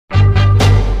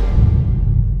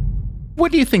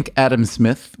What do you think Adam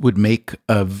Smith would make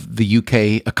of the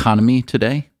UK economy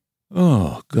today?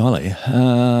 Oh, golly.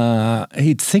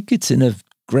 He'd think it's in a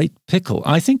great pickle.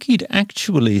 I think he'd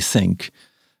actually think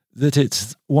that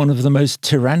it's one of the most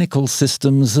tyrannical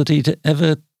systems that he'd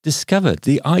ever discovered.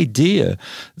 The idea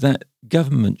that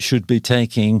government should be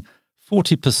taking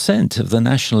 40% of the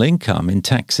national income in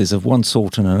taxes of one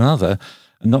sort and another,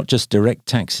 and not just direct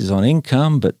taxes on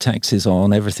income, but taxes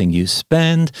on everything you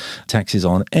spend, taxes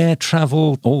on air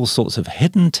travel, all sorts of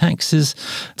hidden taxes,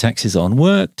 taxes on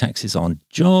work, taxes on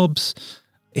jobs.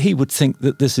 He would think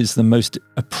that this is the most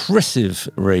oppressive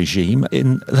regime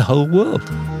in the whole world.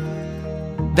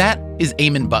 That is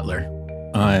Eamon Butler.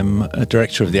 I'm a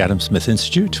director of the Adam Smith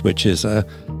Institute, which is a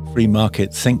free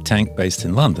market think tank based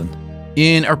in London.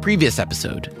 In our previous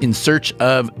episode, In Search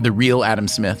of the Real Adam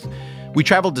Smith, we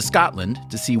traveled to Scotland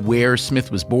to see where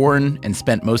Smith was born and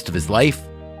spent most of his life.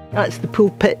 That's the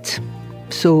pulpit,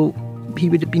 so he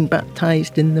would have been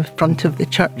baptised in the front of the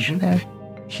church there.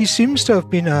 He seems to have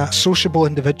been a sociable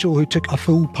individual who took a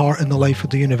full part in the life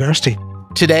of the university.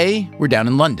 Today, we're down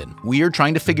in London. We are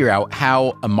trying to figure out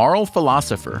how a moral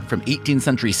philosopher from 18th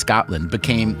century Scotland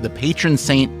became the patron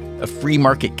saint of free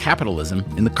market capitalism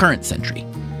in the current century.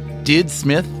 Did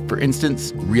Smith, for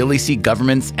instance, really see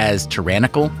governments as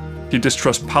tyrannical? He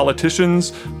distrusts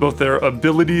politicians, both their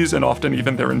abilities and often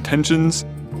even their intentions.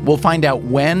 We'll find out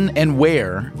when and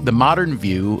where the modern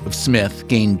view of Smith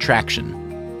gained traction.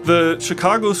 The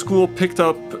Chicago school picked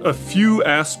up a few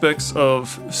aspects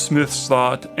of Smith's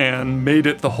thought and made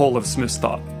it the whole of Smith's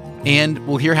thought. And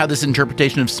we'll hear how this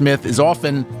interpretation of Smith is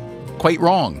often quite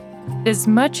wrong. As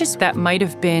much as that might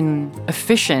have been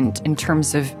efficient in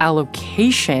terms of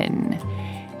allocation,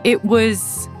 it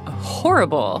was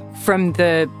horrible from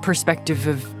the perspective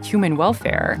of human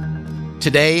welfare.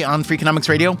 Today on Freakonomics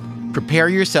Radio, prepare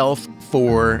yourself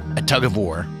for a tug of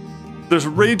war. There's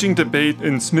raging debate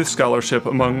in Smith scholarship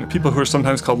among people who are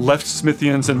sometimes called left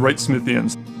Smithians and right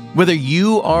Smithians. Whether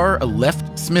you are a left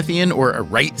Smithian or a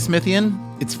right Smithian,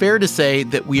 it's fair to say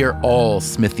that we are all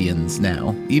Smithians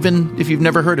now, even if you've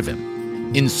never heard of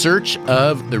him. In Search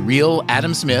of the Real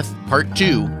Adam Smith, Part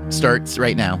 2 starts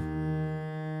right now.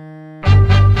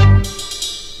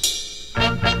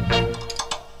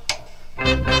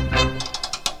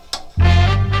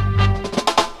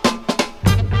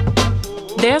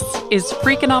 This is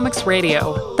Freakonomics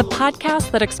Radio, the podcast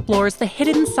that explores the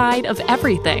hidden side of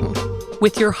everything,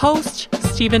 with your host,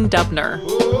 Stephen Dubner.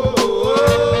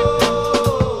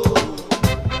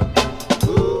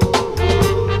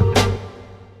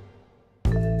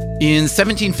 In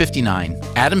 1759,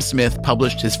 Adam Smith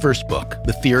published his first book,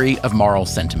 The Theory of Moral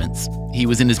Sentiments. He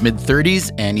was in his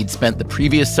mid-30s, and he'd spent the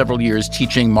previous several years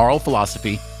teaching moral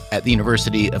philosophy at the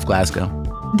University of Glasgow.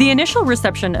 The initial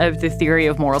reception of the theory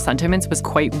of moral sentiments was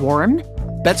quite warm.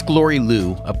 That's Glory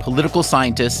Liu, a political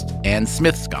scientist and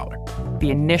Smith scholar.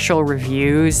 The initial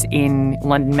reviews in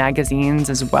London magazines,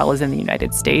 as well as in the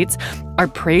United States, are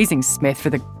praising Smith for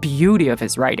the beauty of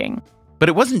his writing. But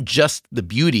it wasn't just the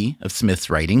beauty of Smith's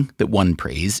writing that won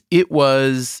praise. It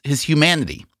was his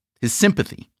humanity, his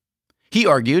sympathy. He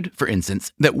argued, for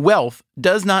instance, that wealth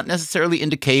does not necessarily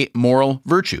indicate moral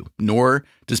virtue, nor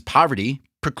does poverty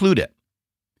preclude it.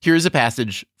 Here's a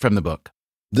passage from the book.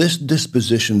 This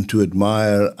disposition to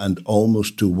admire and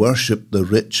almost to worship the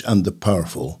rich and the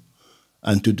powerful,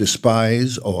 and to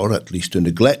despise, or at least to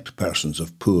neglect persons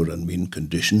of poor and mean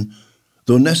condition,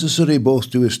 though necessary both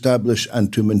to establish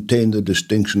and to maintain the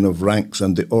distinction of ranks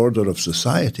and the order of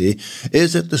society,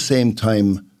 is at the same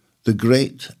time the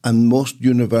great and most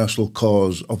universal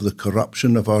cause of the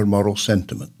corruption of our moral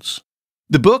sentiments.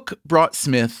 The book brought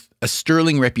Smith a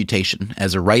sterling reputation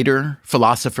as a writer,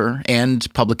 philosopher, and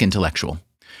public intellectual,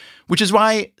 which is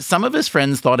why some of his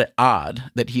friends thought it odd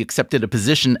that he accepted a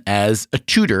position as a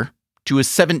tutor to a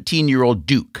 17-year-old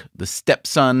duke, the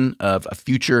stepson of a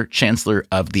future chancellor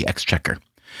of the Exchequer.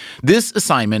 This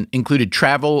assignment included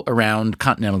travel around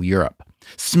continental Europe.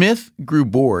 Smith grew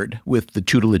bored with the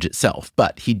tutelage itself,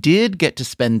 but he did get to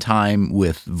spend time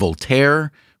with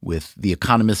Voltaire, with the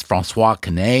economist François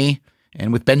Quesnay,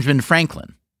 and with Benjamin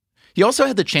Franklin. He also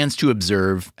had the chance to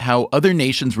observe how other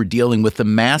nations were dealing with the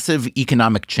massive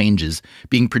economic changes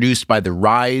being produced by the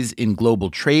rise in global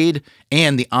trade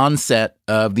and the onset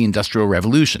of the Industrial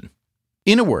Revolution.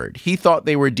 In a word, he thought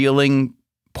they were dealing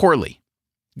poorly.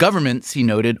 Governments, he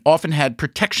noted, often had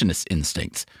protectionist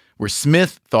instincts, where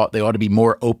Smith thought they ought to be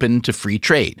more open to free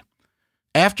trade.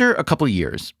 After a couple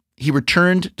years, he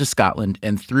returned to Scotland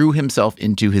and threw himself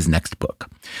into his next book.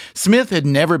 Smith had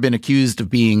never been accused of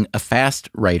being a fast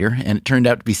writer, and it turned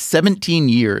out to be 17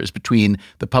 years between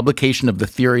the publication of The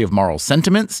Theory of Moral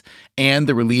Sentiments and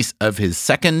the release of his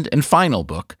second and final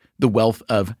book, The Wealth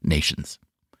of Nations.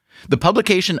 The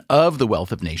publication of The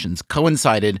Wealth of Nations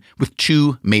coincided with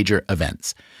two major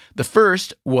events. The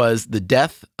first was the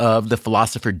death of the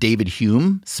philosopher David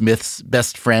Hume, Smith's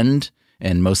best friend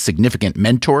and most significant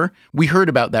mentor. We heard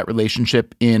about that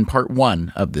relationship in part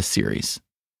 1 of this series.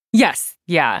 Yes,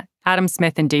 yeah. Adam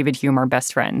Smith and David Hume are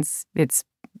best friends. It's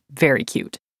very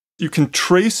cute. You can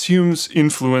trace Hume's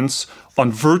influence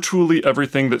on virtually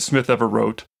everything that Smith ever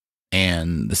wrote.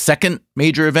 And the second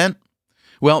major event?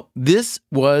 Well, this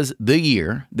was the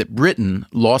year that Britain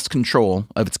lost control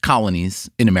of its colonies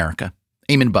in America.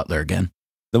 Eamon Butler again.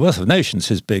 The Wealth of Nations,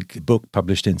 his big book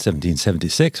published in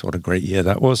 1776, what a great year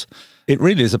that was. It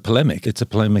really is a polemic. It's a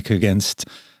polemic against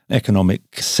economic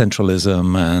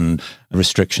centralism and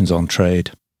restrictions on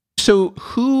trade. So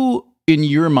who, in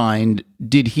your mind,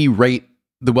 did he write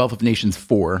The Wealth of Nations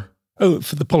for? Oh,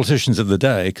 for the politicians of the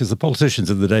day, because the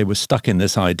politicians of the day were stuck in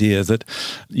this idea that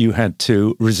you had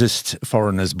to resist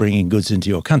foreigners bringing goods into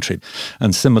your country.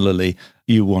 And similarly,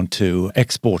 you want to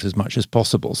export as much as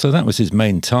possible. So that was his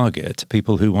main target,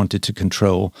 people who wanted to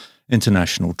control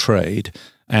international trade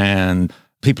and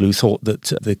people who thought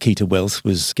that the key to wealth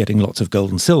was getting lots of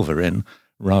gold and silver in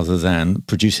rather than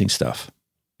producing stuff.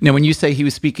 Now, when you say he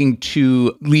was speaking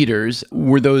to leaders,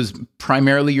 were those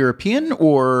primarily European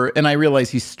or, and I realize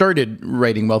he started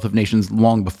writing Wealth of Nations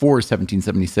long before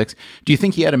 1776. Do you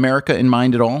think he had America in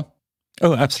mind at all?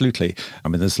 Oh, absolutely. I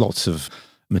mean, there's lots of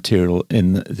material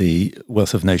in the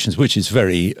Wealth of Nations, which is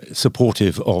very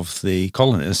supportive of the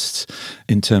colonists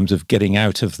in terms of getting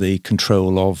out of the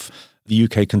control of the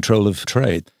UK control of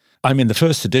trade. I mean, the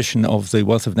first edition of the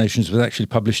Wealth of Nations was actually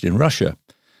published in Russia.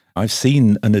 I've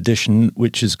seen an edition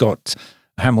which has got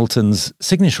Hamilton's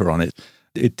signature on it.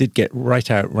 It did get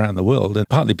right out around the world, and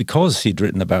partly because he'd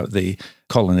written about the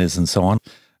colonies and so on,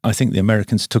 I think the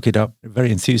Americans took it up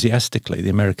very enthusiastically, the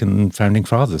American founding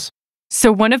fathers. So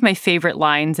one of my favorite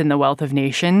lines in The Wealth of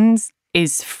Nations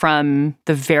is from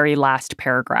the very last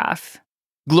paragraph.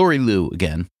 Glory Lou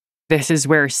again. This is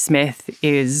where Smith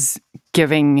is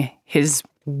giving his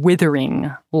withering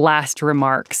last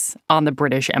remarks on the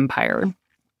British Empire.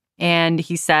 And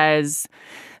he says,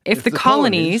 if the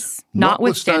colonies,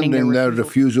 notwithstanding their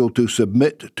refusal to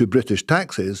submit to British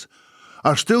taxes,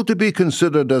 are still to be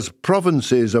considered as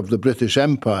provinces of the British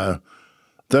Empire,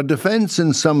 their defence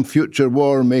in some future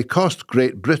war may cost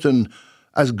Great Britain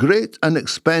as great an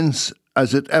expense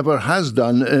as it ever has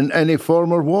done in any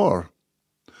former war.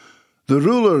 The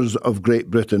rulers of Great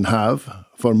Britain have,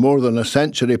 for more than a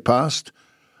century past,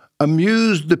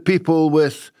 amused the people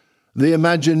with the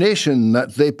imagination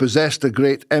that they possessed a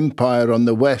great empire on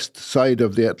the west side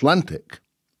of the Atlantic.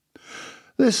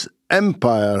 This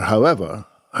empire, however,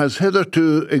 has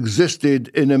hitherto existed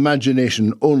in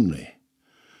imagination only.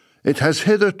 It has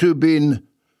hitherto been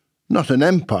not an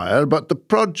empire, but the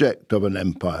project of an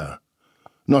empire.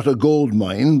 Not a gold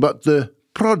mine, but the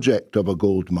project of a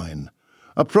gold mine.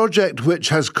 A project which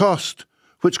has cost,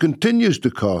 which continues to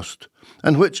cost,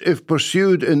 and which, if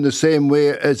pursued in the same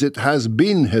way as it has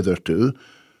been hitherto,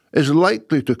 is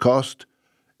likely to cost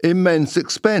immense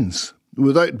expense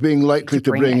without being likely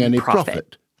to bring any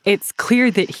profit. It's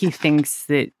clear that he thinks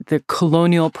that the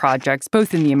colonial projects,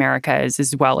 both in the Americas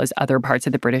as well as other parts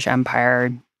of the British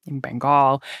Empire, in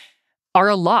Bengal, are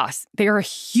a loss. They are a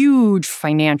huge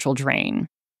financial drain.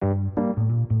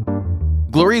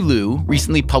 Glory Lou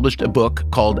recently published a book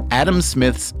called Adam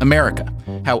Smith's America,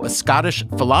 How a Scottish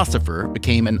Philosopher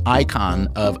Became an Icon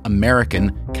of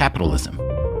American Capitalism.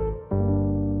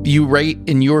 You write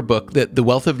in your book that The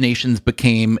Wealth of Nations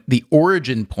became the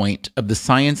origin point of the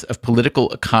science of political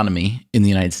economy in the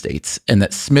United States, and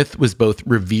that Smith was both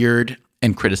revered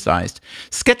and criticized.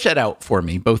 Sketch that out for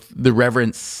me, both the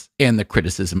reverence and the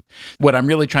criticism. What I'm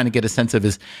really trying to get a sense of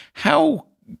is how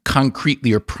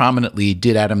concretely or prominently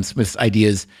did Adam Smith's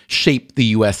ideas shape the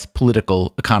U.S.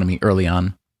 political economy early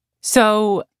on?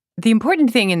 So the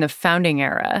important thing in the founding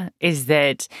era is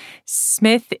that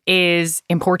Smith is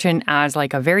important as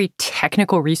like a very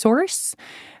technical resource,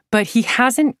 but he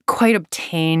hasn't quite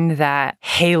obtained that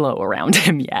halo around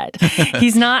him yet.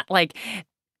 He's not like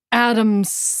Adam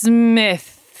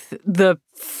Smith, the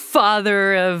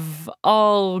father of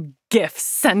all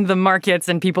gifts and the markets,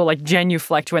 and people like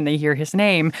genuflect when they hear his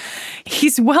name.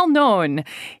 He's well known,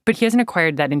 but he hasn't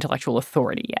acquired that intellectual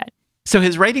authority yet. So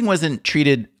his writing wasn't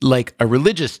treated like a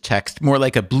religious text, more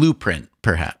like a blueprint,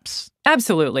 perhaps.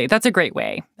 Absolutely. That's a great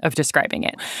way of describing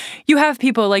it. You have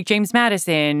people like James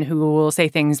Madison who will say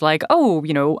things like,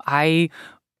 oh, I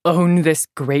own this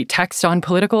great text on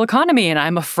political economy and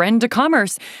I'm a friend to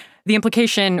commerce. The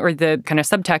implication or the kind of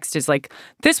subtext is like,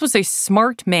 this was a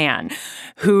smart man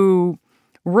who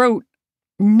wrote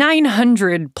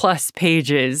 900 plus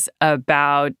pages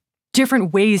about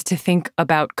different ways to think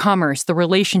about commerce, the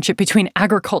relationship between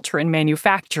agriculture and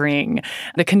manufacturing,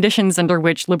 the conditions under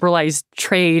which liberalized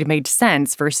trade made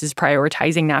sense versus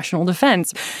prioritizing national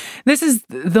defense. This is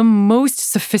the most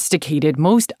sophisticated,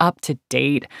 most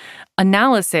up-to-date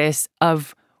analysis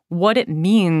of what it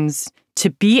means to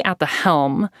be at the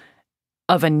helm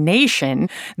of a nation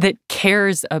that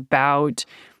cares about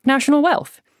national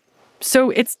wealth.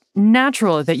 So it's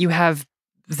natural that you have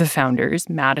the founders,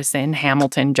 Madison,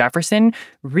 Hamilton, Jefferson,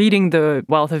 reading The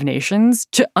Wealth of Nations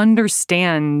to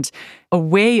understand a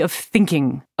way of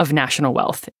thinking of national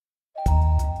wealth.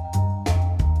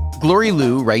 Glory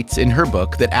Liu writes in her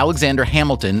book that Alexander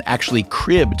Hamilton actually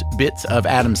cribbed bits of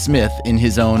Adam Smith in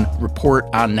his own Report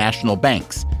on National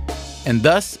Banks. And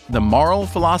thus, the moral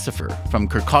philosopher from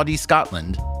Kirkcaldy,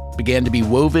 Scotland, began to be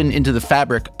woven into the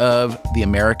fabric of the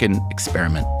American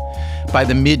experiment. By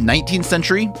the mid-19th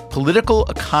century, political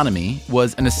economy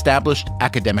was an established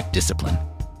academic discipline,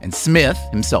 and Smith,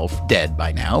 himself dead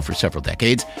by now for several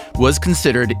decades, was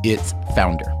considered its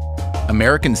founder.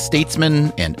 American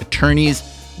statesmen and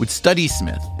attorneys would study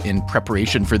Smith in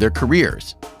preparation for their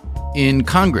careers. In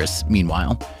Congress,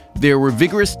 meanwhile, there were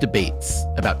vigorous debates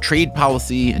about trade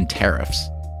policy and tariffs.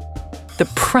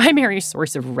 The primary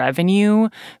source of revenue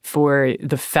for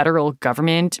the federal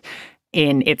government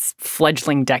in its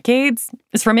fledgling decades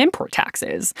is from import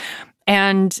taxes.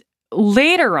 And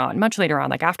later on, much later on,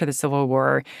 like after the Civil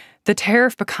War, the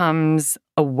tariff becomes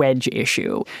a wedge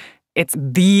issue. It's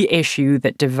the issue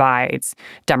that divides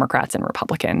Democrats and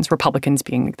Republicans, Republicans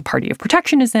being the party of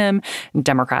protectionism, and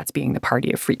Democrats being the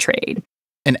party of free trade.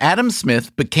 And Adam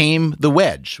Smith became the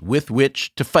wedge with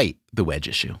which to fight the wedge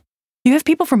issue. You have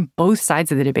people from both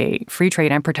sides of the debate, free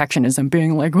trade and protectionism,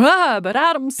 being like, but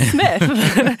Adam Smith,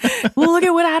 look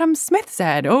at what Adam Smith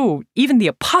said. Oh, even the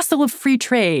apostle of free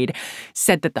trade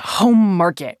said that the home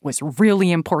market was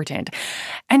really important.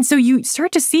 And so you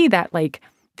start to see that, like,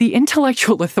 the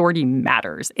intellectual authority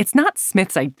matters. It's not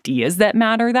Smith's ideas that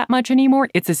matter that much anymore.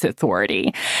 It's his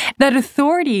authority. That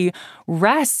authority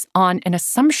rests on an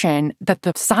assumption that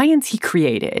the science he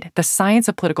created, the science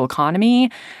of political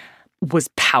economy, was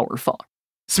powerful.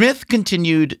 Smith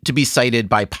continued to be cited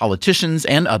by politicians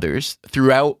and others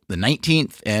throughout the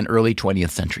 19th and early 20th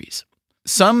centuries.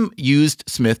 Some used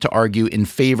Smith to argue in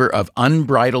favor of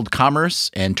unbridled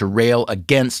commerce and to rail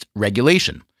against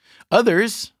regulation.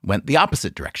 Others went the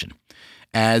opposite direction.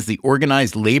 As the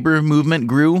organized labor movement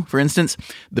grew, for instance,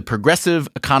 the progressive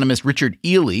economist Richard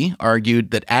Ely argued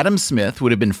that Adam Smith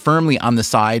would have been firmly on the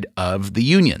side of the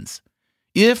unions.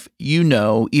 If you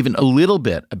know even a little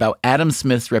bit about Adam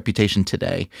Smith's reputation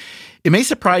today, it may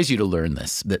surprise you to learn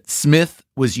this, that Smith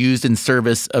was used in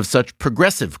service of such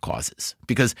progressive causes,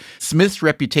 because Smith's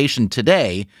reputation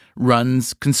today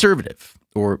runs conservative,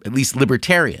 or at least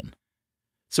libertarian.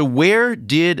 So where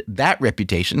did that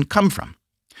reputation come from?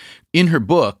 In her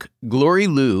book, Glory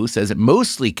Liu says it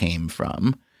mostly came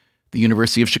from the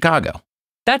University of Chicago.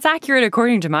 That's accurate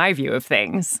according to my view of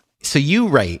things. So you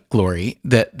write, Glory,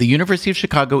 that the University of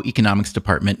Chicago Economics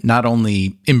Department not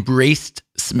only embraced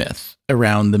Smith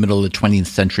around the middle of the 20th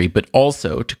century, but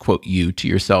also, to quote you to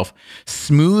yourself,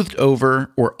 smoothed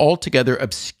over or altogether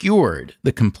obscured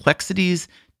the complexities,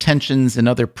 tensions, and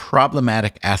other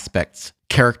problematic aspects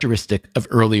characteristic of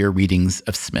earlier readings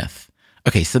of Smith.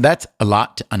 Okay, so that's a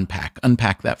lot to unpack.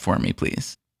 Unpack that for me,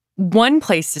 please. One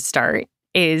place to start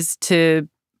is to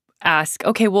ask,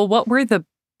 okay, well, what were the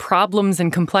problems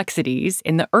and complexities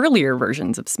in the earlier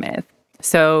versions of Smith?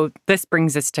 So this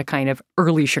brings us to kind of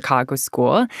early Chicago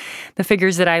school. The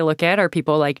figures that I look at are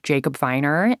people like Jacob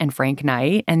Viner and Frank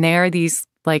Knight, and they are these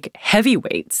like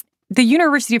heavyweights. The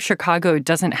University of Chicago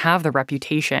doesn't have the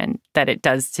reputation that it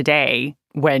does today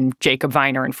when Jacob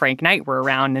Viner and Frank Knight were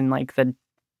around in like the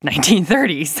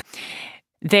 1930s.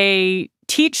 They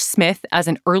teach Smith as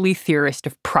an early theorist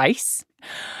of price.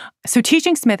 So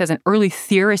teaching Smith as an early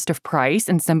theorist of price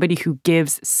and somebody who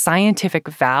gives scientific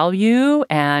value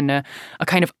and a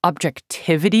kind of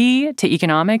objectivity to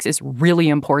economics is really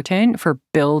important for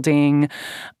building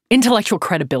intellectual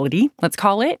credibility, let's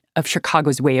call it, of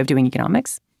Chicago's way of doing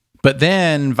economics. But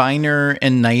then Viner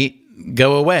and Knight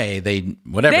go away. They leave.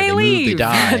 Move,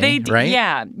 they die, right?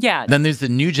 Yeah. Then there's the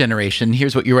new generation.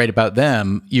 Here's what you write about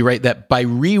them. You write that by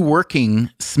reworking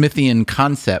Smithian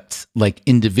concepts like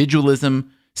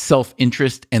individualism,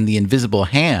 self-interest, and the invisible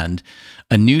hand,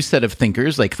 a new set of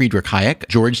thinkers like Friedrich Hayek,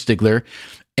 George Stigler,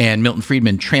 and Milton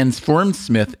Friedman transformed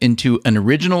Smith into an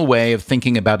original way of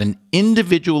thinking about an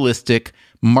individualistic,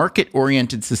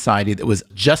 market-oriented society that was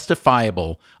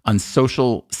justifiable on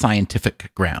social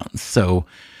scientific grounds. So,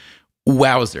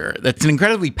 wowzer, that's an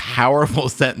incredibly powerful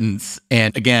sentence.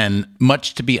 And again,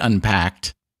 much to be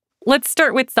unpacked. Let's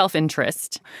start with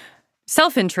self-interest.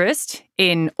 Self-interest,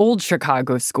 in old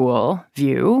Chicago school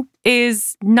view,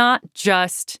 is not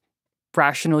just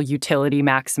rational utility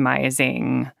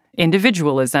maximizing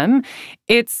individualism.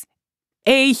 It's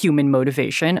a human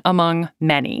motivation among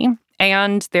many.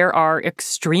 And there are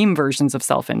extreme versions of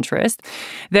self-interest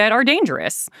that are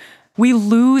dangerous. We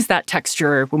lose that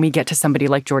texture when we get to somebody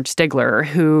like George Stigler,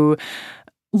 who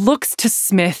looks to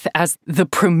Smith as the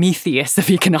Prometheus of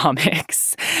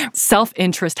economics.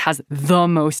 Self-interest has the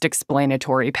most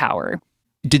explanatory power.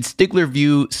 Did Stigler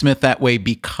view Smith that way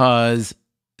because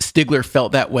Stigler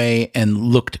felt that way and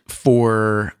looked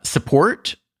for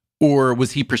support? Or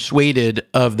was he persuaded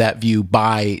of that view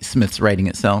by Smith's writing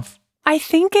itself? I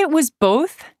think it was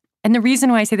both. And the reason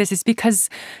why I say this is because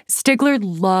Stigler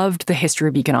loved the history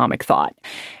of economic thought.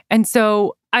 And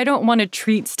so I don't want to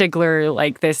treat Stigler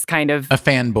like this kind of a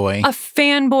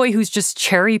fanboy who's just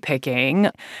cherry picking.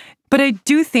 But I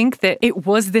do think that it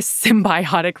was this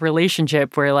symbiotic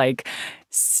relationship where, like,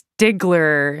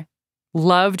 Stigler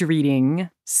loved reading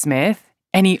Smith,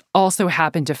 and he also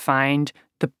happened to find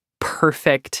the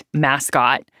perfect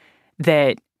mascot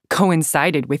that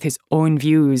coincided with his own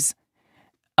views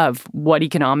of what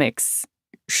economics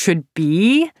should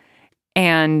be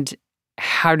and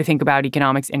how to think about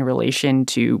economics in relation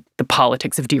to the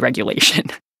politics of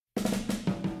deregulation.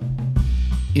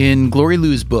 In Glory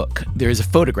Lou's book, there's a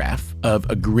photograph of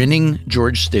a grinning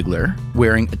George Stigler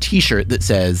wearing a T-shirt that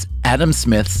says, Adam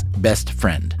Smith's best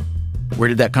friend. Where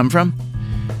did that come from?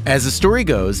 As the story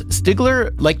goes,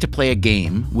 Stigler liked to play a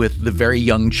game with the very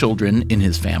young children in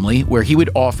his family where he would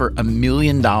offer $1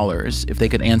 million if they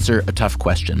could answer a tough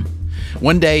question.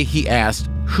 One day, he asked,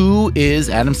 who is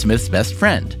Adam Smith's best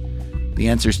friend? The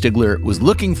answer Stigler was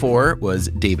looking for was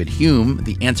David Hume.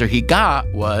 The answer he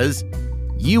got was,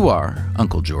 you are,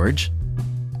 Uncle George.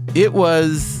 It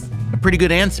was a pretty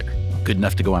good answer. Good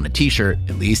enough to go on a T-shirt,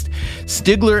 at least.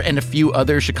 Stigler and a few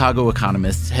other Chicago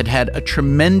economists had had a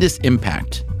tremendous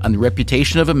impact on the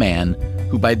reputation of a man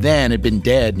who by then had been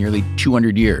dead nearly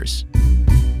 200 years.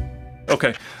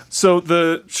 Okay, so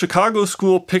the Chicago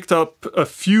school picked up a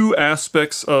few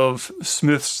aspects of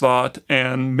Smith's thought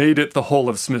and made it the whole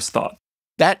of Smith's thought.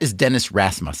 That is Dennis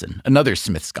Rasmussen, another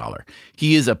Smith scholar.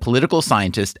 He is a political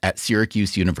scientist at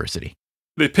Syracuse University.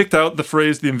 They picked out the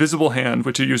phrase, the invisible hand,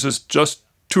 which he uses just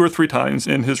 2 or 3 times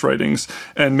in his writings,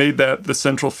 and made that the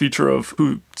central feature of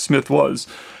who Smith was.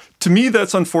 To me,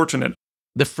 that's unfortunate.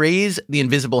 The phrase, the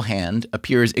invisible hand,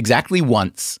 appears exactly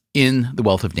once in The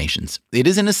Wealth of Nations. It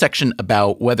is in a section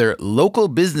about whether local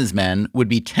businessmen would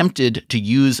be tempted to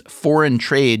use foreign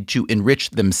trade to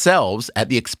enrich themselves at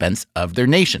the expense of their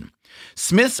nation.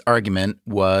 Smith's argument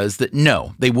was that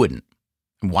no, they wouldn't.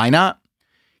 Why not?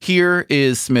 Here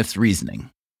is Smith's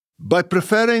reasoning. By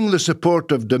preferring the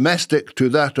support of domestic to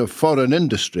that of foreign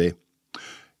industry,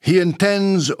 he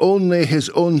intends only his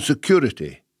own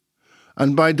security,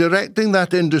 and by directing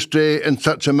that industry in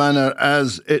such a manner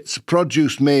as its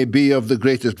produce may be of the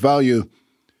greatest value,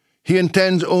 he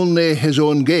intends only his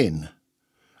own gain,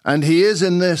 and he is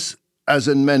in this, as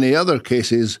in many other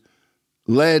cases,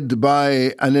 led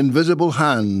by an invisible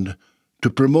hand to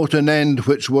promote an end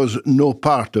which was no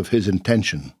part of his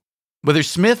intention. Whether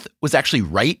Smith was actually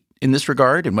right in this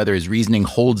regard and whether his reasoning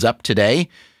holds up today,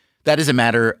 that is a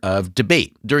matter of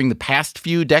debate. During the past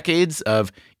few decades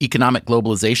of economic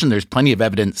globalization, there's plenty of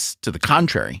evidence to the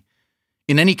contrary.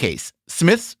 In any case,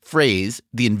 Smith's phrase,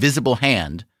 the invisible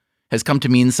hand, has come to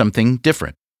mean something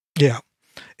different. Yeah,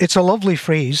 it's a lovely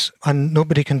phrase, and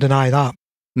nobody can deny that.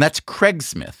 And that's Craig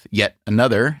Smith, yet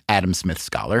another Adam Smith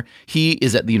scholar. He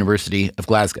is at the University of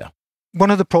Glasgow. One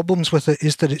of the problems with it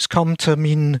is that it's come to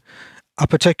mean a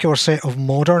particular set of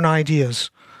modern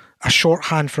ideas, a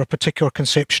shorthand for a particular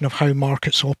conception of how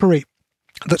markets operate.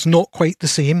 That's not quite the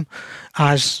same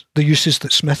as the uses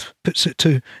that Smith puts it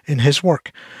to in his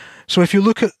work. So if you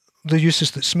look at the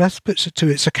uses that Smith puts it to,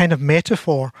 it's a kind of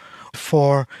metaphor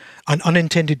for an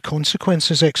unintended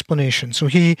consequences explanation. So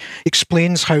he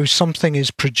explains how something is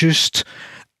produced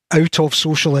out of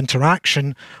social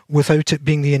interaction without it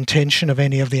being the intention of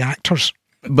any of the actors.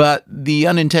 But the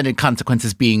unintended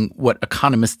consequences being what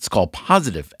economists call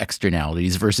positive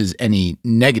externalities versus any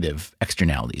negative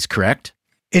externalities, correct?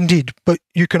 Indeed, but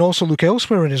you can also look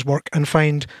elsewhere in his work and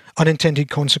find unintended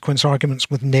consequence arguments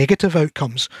with negative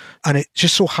outcomes. And it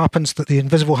just so happens that the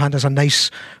invisible hand as a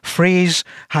nice phrase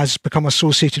has become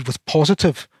associated with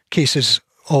positive cases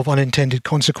of unintended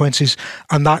consequences,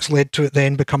 and that's led to it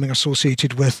then becoming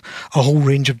associated with a whole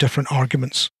range of different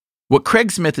arguments. What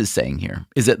Craig Smith is saying here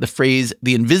is that the phrase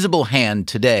the invisible hand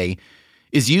today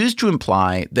is used to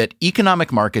imply that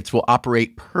economic markets will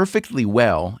operate perfectly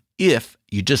well if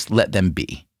you just let them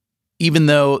be, even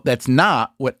though that's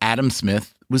not what Adam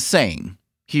Smith was saying.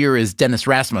 Here is Dennis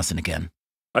Rasmussen again.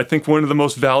 I think one of the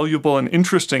most valuable and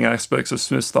interesting aspects of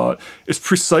Smith's thought is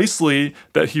precisely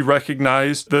that he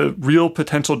recognized the real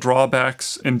potential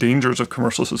drawbacks and dangers of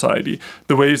commercial society,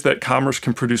 the ways that commerce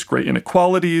can produce great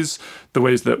inequalities, the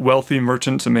ways that wealthy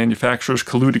merchants and manufacturers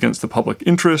collude against the public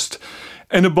interest,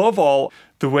 and above all,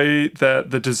 the way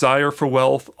that the desire for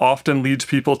wealth often leads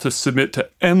people to submit to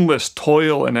endless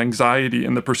toil and anxiety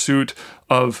in the pursuit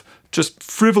of just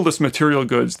frivolous material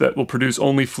goods that will produce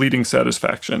only fleeting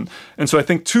satisfaction. And so I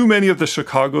think too many of the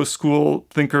Chicago school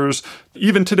thinkers,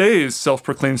 even today's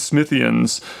self-proclaimed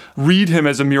Smithians, read him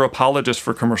as a mere apologist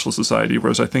for commercial society,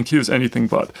 whereas I think he was anything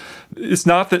but. It's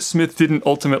not that Smith didn't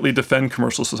ultimately defend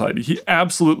commercial society. He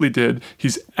absolutely did.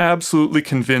 He's absolutely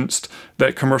convinced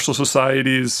that commercial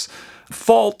societies'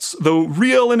 faults, though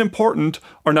real and important,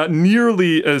 are not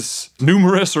nearly as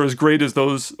numerous or as great as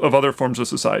those of other forms of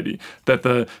society. That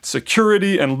the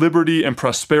security and liberty and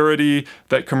prosperity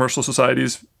that commercial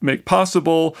societies make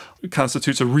possible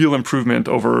constitutes a real improvement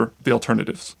over the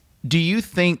alternatives. Do you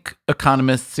think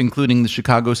economists, including the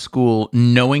Chicago School,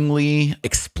 knowingly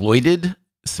exploited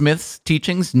Smith's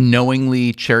teachings,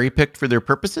 knowingly cherry-picked for their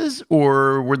purposes,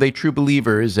 or were they true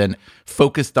believers and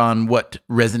focused on what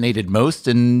resonated most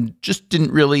and just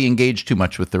didn't really engage too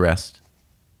much with the rest?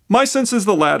 My sense is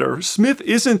the latter. Smith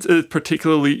isn't a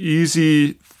particularly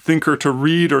easy thinker to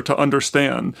read or to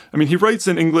understand. I mean, he writes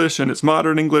in English, and it's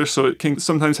modern English, so it can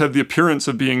sometimes have the appearance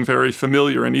of being very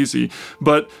familiar and easy.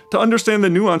 But to understand the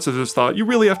nuance of his thought, you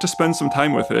really have to spend some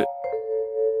time with it.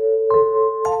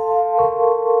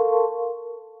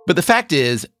 But the fact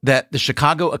is that the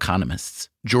Chicago economists,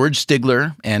 George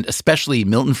Stigler and especially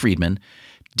Milton Friedman,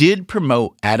 did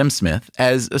promote Adam Smith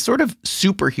as a sort of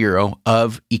superhero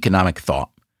of economic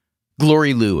thought.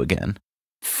 Glory Lou again.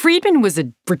 Friedman was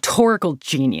a rhetorical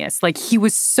genius. Like, he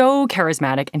was so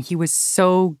charismatic and he was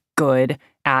so good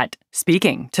at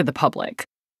speaking to the public.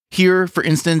 Here, for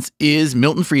instance, is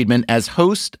Milton Friedman as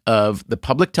host of the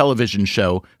public television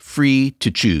show Free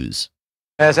to Choose.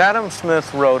 As Adam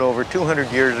Smith wrote over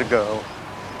 200 years ago,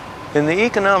 in the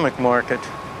economic market,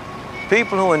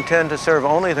 people who intend to serve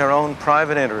only their own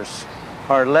private interests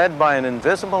are led by an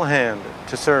invisible hand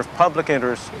to serve public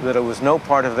interests that it was no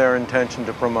part of their intention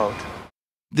to promote.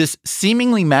 This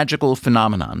seemingly magical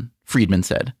phenomenon, Friedman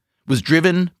said, was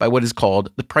driven by what is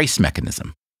called the price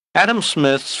mechanism. Adam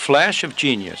Smith's flash of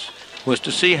genius was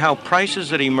to see how prices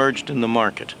that emerged in the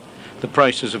market, the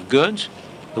prices of goods,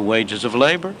 the wages of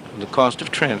labor, the cost of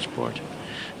transport,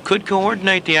 could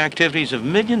coordinate the activities of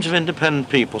millions of independent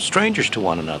people, strangers to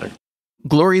one another.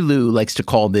 Glory Lou likes to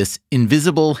call this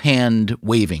invisible hand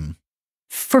waving.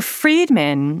 For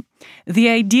Friedman, the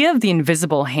idea of the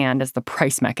invisible hand as the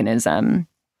price mechanism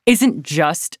isn't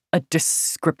just a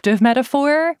descriptive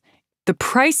metaphor. The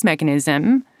price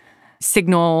mechanism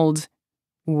signaled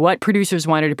what producers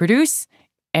wanted to produce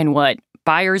and what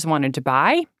buyers wanted to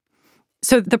buy.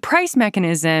 So the price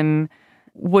mechanism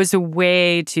was a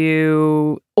way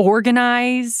to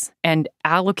organize and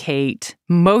allocate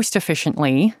most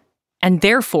efficiently. And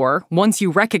therefore, once you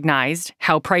recognized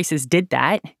how prices did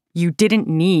that, you didn't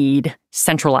need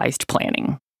centralized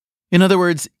planning. In other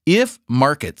words, if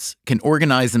markets can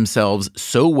organize themselves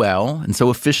so well and so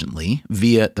efficiently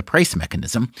via the price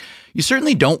mechanism, you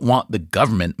certainly don't want the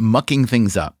government mucking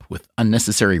things up with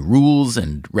unnecessary rules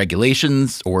and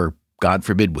regulations or, God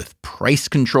forbid, with price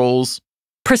controls.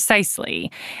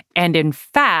 Precisely. And in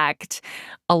fact,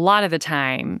 a lot of the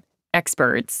time,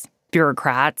 experts,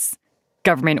 bureaucrats,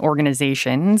 government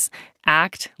organizations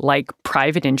act like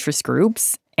private interest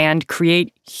groups and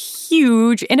create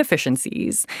huge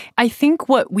inefficiencies. I think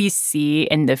what we see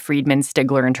in the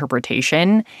Friedman-Stigler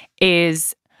interpretation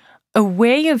is a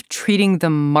way of treating the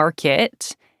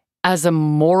market as a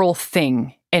moral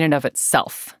thing in and of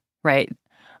itself, right?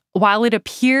 While it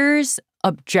appears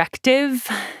objective,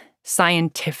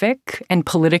 scientific, and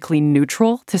politically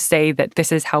neutral to say that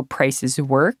this is how prices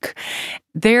work,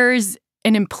 there's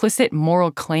an implicit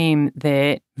moral claim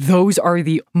that those are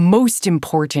the most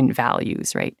important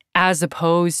values, right? As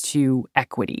opposed to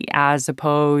equity, as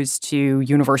opposed to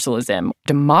universalism,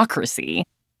 democracy.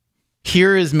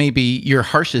 Here is maybe your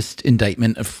harshest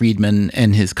indictment of Friedman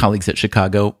and his colleagues at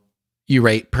Chicago. You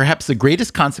write, perhaps the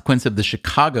greatest consequence of the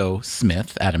Chicago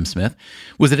Smith, Adam Smith,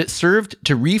 was that it served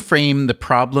to reframe the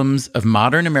problems of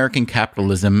modern American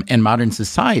capitalism and modern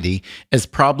society as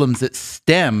problems that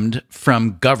stemmed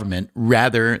from government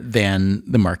rather than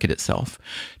the market itself.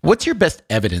 What's your best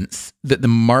evidence that the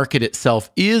market itself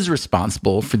is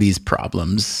responsible for these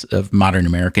problems of modern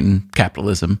American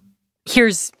capitalism?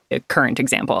 Here's a current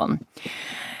example.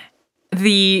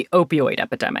 The opioid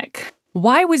epidemic.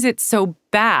 Why was it so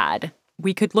bad?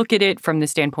 We could look at it from the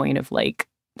standpoint of like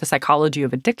the psychology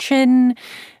of addiction,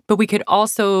 but we could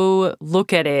also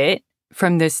look at it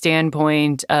from the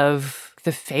standpoint of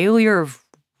the failure of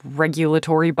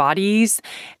regulatory bodies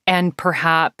and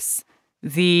perhaps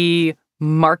the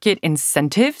market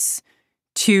incentives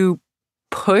to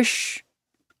push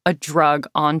a drug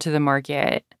onto the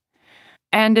market.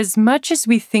 And as much as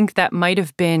we think that might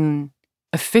have been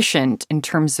efficient in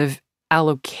terms of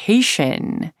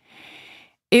allocation,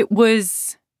 it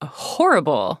was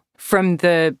horrible from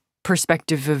the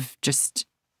perspective of just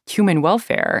human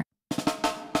welfare.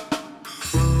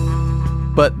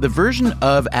 But the version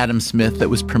of Adam Smith that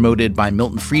was promoted by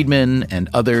Milton Friedman and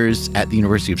others at the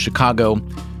University of Chicago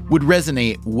would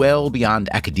resonate well beyond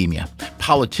academia.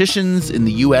 Politicians in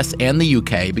the US and the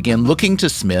UK began looking to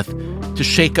Smith to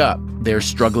shake up their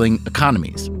struggling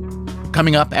economies.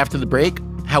 Coming up after the break,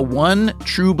 how one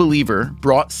true believer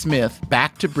brought Smith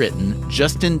back to Britain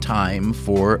just in time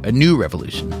for a new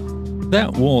revolution.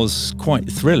 That was quite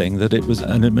thrilling, that it was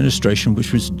an administration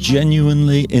which was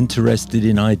genuinely interested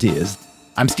in ideas.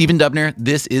 I'm Stephen Dubner.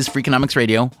 This is Freakonomics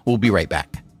Radio. We'll be right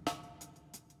back.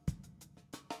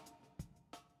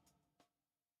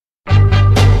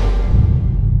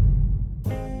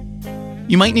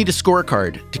 You might need a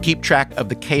scorecard to keep track of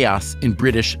the chaos in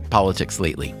British politics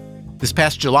lately. This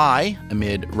past July,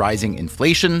 amid rising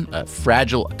inflation, a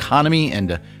fragile economy,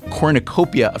 and a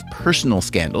cornucopia of personal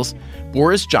scandals,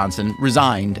 Boris Johnson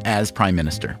resigned as Prime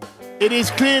Minister. It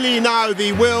is clearly now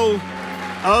the will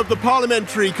of the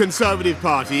Parliamentary Conservative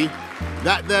Party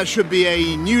that there should be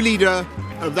a new leader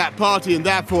of that party and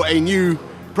therefore a new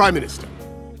Prime Minister.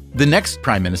 The next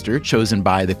Prime Minister chosen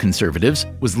by the Conservatives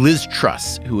was Liz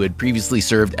Truss, who had previously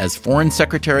served as Foreign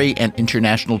Secretary and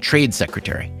International Trade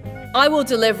Secretary. I will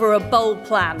deliver a bold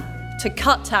plan to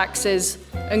cut taxes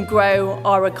and grow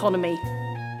our economy.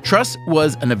 Truss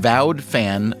was an avowed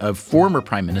fan of former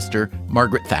Prime Minister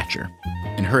Margaret Thatcher.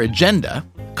 And her agenda,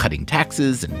 cutting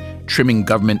taxes and trimming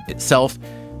government itself,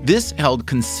 this held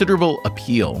considerable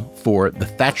appeal for the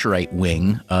Thatcherite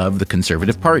wing of the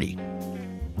Conservative Party.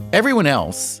 Everyone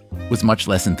else was much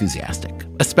less enthusiastic,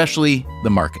 especially the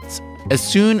markets. As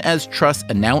soon as Truss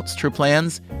announced her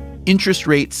plans, interest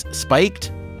rates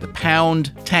spiked, the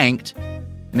pound tanked,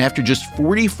 and after just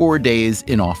 44 days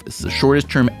in office, the shortest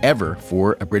term ever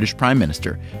for a British Prime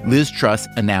Minister, Liz Truss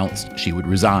announced she would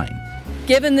resign.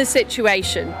 Given the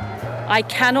situation, I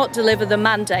cannot deliver the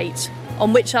mandate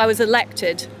on which I was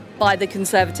elected by the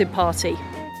Conservative Party.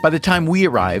 By the time we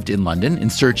arrived in London in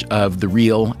search of the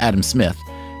real Adam Smith,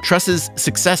 Truss's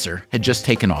successor had just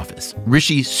taken office,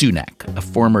 Rishi Sunak, a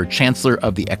former Chancellor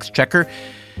of the Exchequer,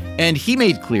 and he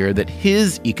made clear that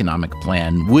his economic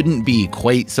plan wouldn't be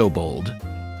quite so bold.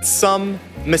 Some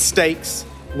mistakes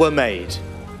were made,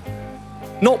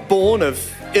 not born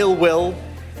of ill will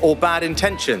or bad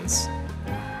intentions.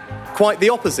 Quite the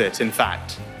opposite, in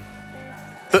fact,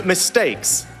 but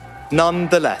mistakes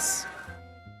nonetheless.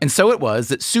 And so it was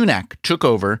that Sunak took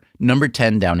over number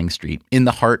 10 Downing Street in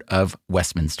the heart of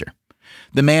Westminster.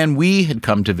 The man we had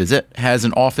come to visit has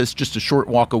an office just a short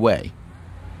walk away.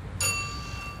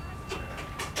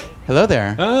 Hello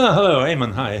there. Hello,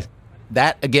 Eamon. Hi.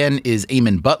 That, again, is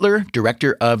Eamon Butler,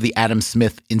 director of the Adam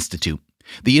Smith Institute.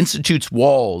 The Institute's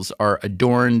walls are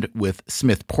adorned with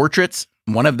Smith portraits.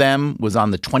 One of them was on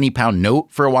the 20-pound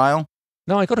note for a while.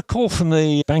 No, I got a call from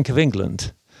the Bank of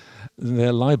England,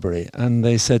 their library, and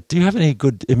they said, do you have any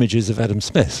good images of Adam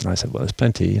Smith? And I said, well, there's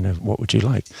plenty, what would you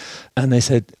like? And they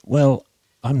said, well,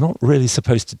 I'm not really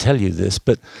supposed to tell you this,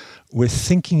 but we're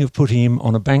thinking of putting him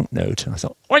on a banknote. And I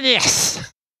thought, oh,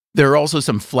 yes! There are also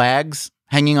some flags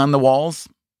hanging on the walls.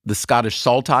 The Scottish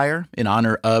saltire in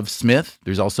honor of Smith.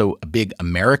 There's also a big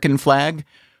American flag,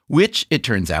 which, it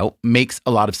turns out, makes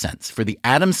a lot of sense. For the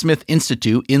Adam Smith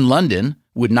Institute in London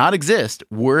would not exist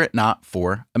were it not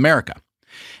for America.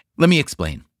 Let me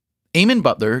explain. Eamon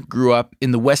Butler grew up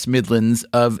in the West Midlands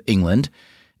of England,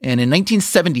 and in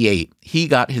 1978, he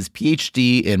got his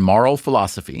PhD in moral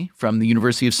philosophy from the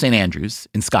University of St. Andrews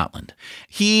in Scotland.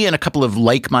 He and a couple of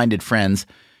like-minded friends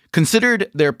considered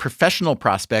their professional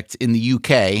prospects in the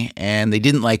UK, and they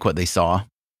didn't like what they saw.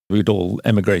 We'd all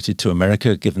emigrated to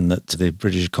America, given that the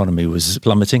British economy was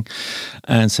plummeting.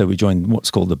 And so we joined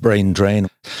what's called the brain drain.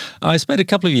 I spent a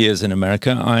couple of years in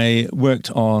America. I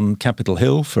worked on Capitol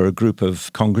Hill for a group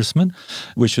of congressmen,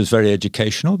 which was very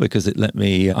educational because it let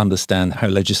me understand how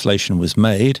legislation was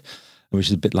made, which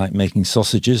is a bit like making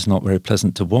sausages, not very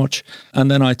pleasant to watch. And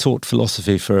then I taught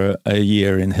philosophy for a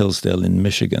year in Hillsdale in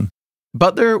Michigan.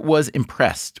 Butler was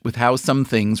impressed with how some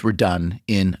things were done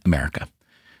in America.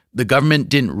 The government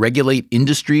didn't regulate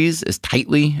industries as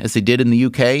tightly as they did in the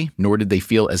UK, nor did they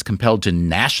feel as compelled to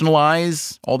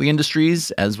nationalize all the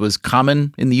industries as was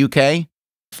common in the UK.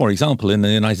 For example, in the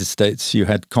United States, you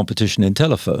had competition in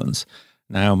telephones.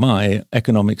 Now, my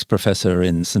economics professor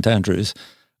in St. Andrews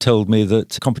told me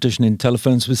that competition in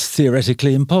telephones was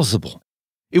theoretically impossible.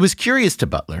 It was curious to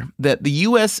Butler that the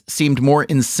U.S. seemed more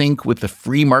in sync with the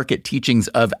free market teachings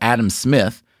of Adam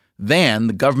Smith than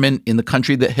the government in the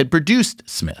country that had produced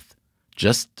Smith.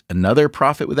 Just another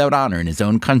prophet without honor in his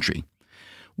own country.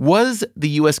 Was the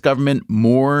U.S. government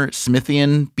more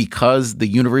Smithian because the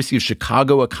University of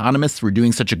Chicago economists were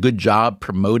doing such a good job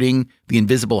promoting the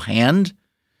invisible hand?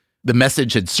 The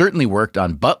message had certainly worked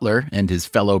on Butler and his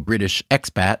fellow British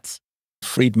expats.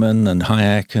 Friedman and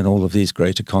Hayek and all of these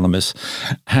great economists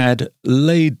had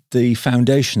laid the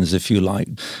foundations, if you like,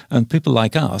 and people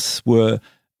like us were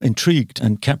intrigued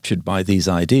and captured by these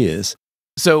ideas.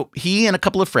 So he and a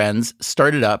couple of friends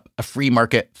started up a free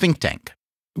market think tank.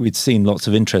 We'd seen lots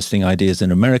of interesting ideas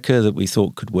in America that we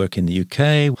thought could work in the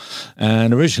UK,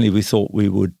 and originally we thought we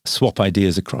would swap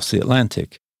ideas across the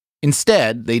Atlantic.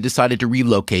 Instead, they decided to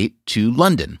relocate to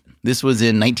London. This was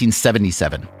in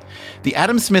 1977. The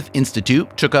Adam Smith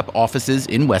Institute took up offices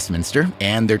in Westminster,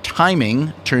 and their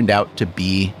timing turned out to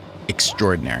be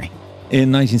extraordinary.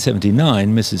 In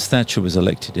 1979, Mrs. Thatcher was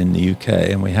elected in the UK,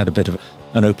 and we had a bit of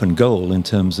an open goal in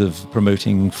terms of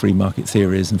promoting free market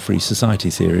theories and free society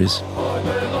theories.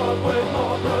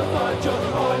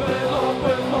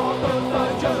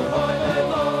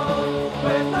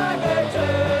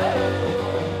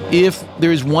 If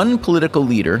there is one political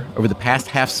leader over the past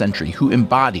half-century who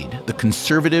embodied the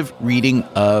conservative reading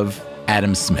of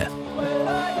Adam Smith,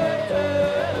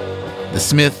 the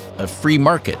Smith of free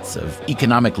markets, of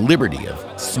economic liberty,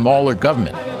 of smaller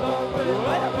government,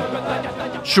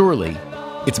 surely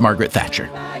it's Margaret Thatcher.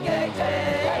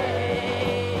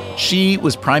 She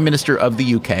was Prime Minister of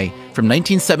the UK from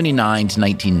 1979 to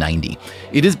 1990.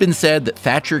 It has been said that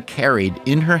Thatcher carried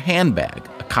in her handbag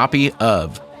a copy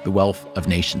of The Wealth of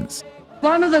Nations.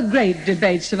 One of the great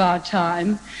debates of our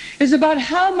time is about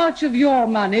how much of your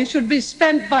money should be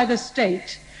spent by the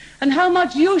state and how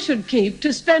much you should keep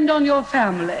to spend on your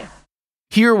family.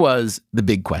 Here was the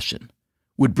big question.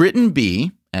 Would Britain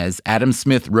be, as Adam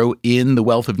Smith wrote in The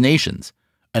Wealth of Nations,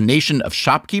 a nation of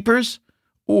shopkeepers,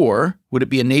 or would it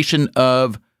be a nation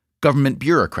of government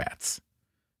bureaucrats?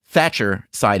 Thatcher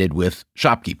sided with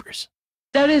shopkeepers.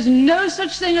 There is no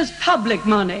such thing as public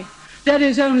money. There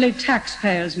is only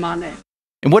taxpayers' money.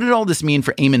 And what did all this mean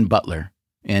for Eamon Butler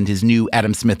and his new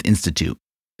Adam Smith Institute?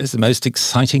 It's the most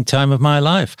exciting time of my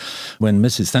life. When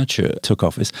Mrs. Thatcher took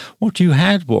office, what you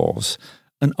had was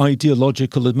an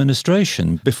ideological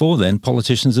administration. Before then,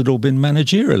 politicians had all been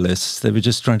managerialists. They were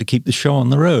just trying to keep the show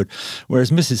on the road. Whereas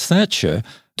Mrs. Thatcher,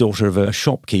 daughter of a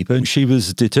shopkeeper, and she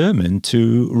was determined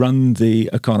to run the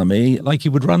economy like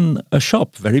you would run a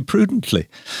shop, very prudently,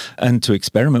 and to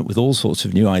experiment with all sorts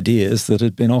of new ideas that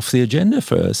had been off the agenda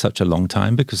for such a long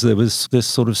time because there was this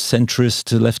sort of centrist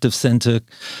to left-of-centre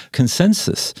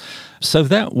consensus. So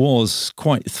that was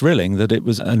quite thrilling that it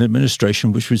was an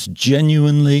administration which was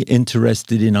genuinely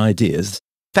interested in ideas.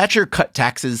 Thatcher cut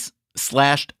taxes,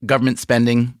 slashed government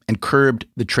spending, and curbed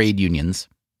the trade unions.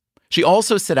 She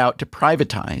also set out to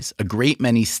privatize a great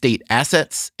many state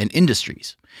assets and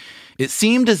industries. It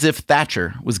seemed as if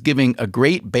Thatcher was giving a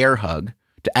great bear hug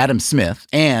to Adam Smith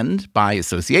and, by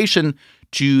association,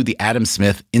 to the Adam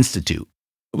Smith Institute.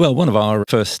 Well, one of our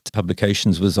first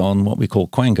publications was on what we call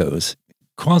quangos,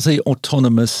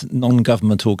 quasi-autonomous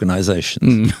non-government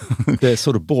organizations. They're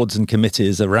sort of boards and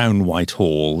committees around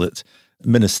Whitehall that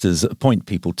ministers appoint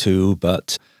people to,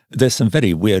 but there's some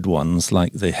very weird ones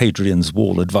like the Hadrian's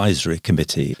Wall Advisory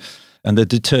Committee and the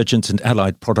Detergent and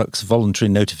Allied Products Voluntary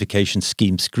Notification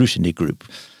Scheme Scrutiny Group.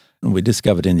 And we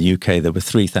discovered in the UK there were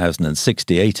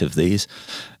 3,068 of these,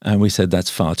 and we said that's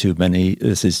far too many.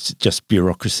 This is just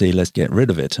bureaucracy. Let's get rid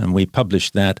of it. And we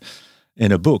published that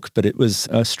in a book, but it was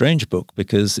a strange book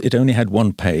because it only had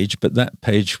one page, but that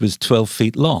page was 12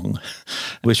 feet long,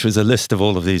 which was a list of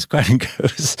all of these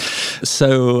quangos.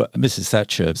 So Mrs.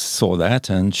 Thatcher saw that,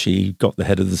 and she got the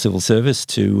head of the civil service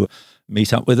to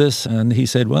meet up with us, and he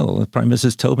said, well, the Prime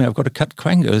Minister's told me I've got to cut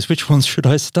quangos. Which ones should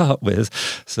I start with?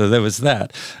 So there was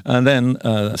that. And then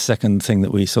a second thing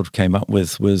that we sort of came up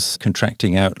with was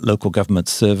contracting out local government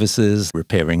services,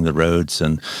 repairing the roads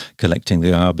and collecting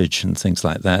the garbage and things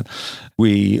like that.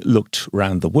 We looked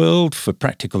around the world for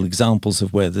practical examples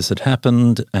of where this had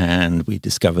happened, and we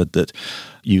discovered that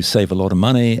you save a lot of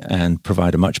money and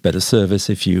provide a much better service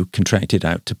if you contract it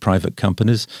out to private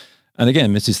companies. And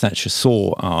again, Mrs. Thatcher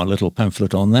saw our little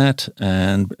pamphlet on that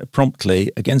and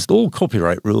promptly, against all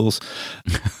copyright rules,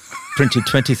 printed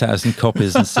 20,000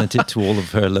 copies and sent it to all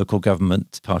of her local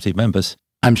government party members.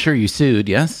 I'm sure you sued,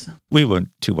 yes? We weren't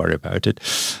too worried about it.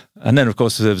 And then, of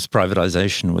course, there was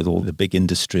privatization with all the big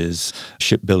industries,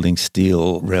 shipbuilding,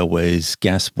 steel, railways,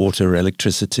 gas, water,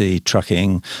 electricity,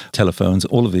 trucking, telephones.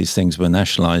 All of these things were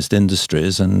nationalized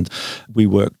industries, and we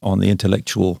worked on the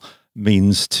intellectual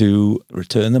means to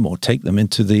return them or take them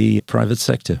into the private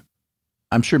sector.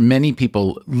 I'm sure many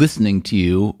people listening to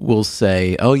you will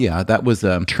say, oh yeah, that was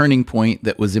a turning point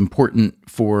that was important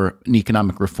for an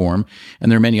economic reform.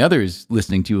 And there are many others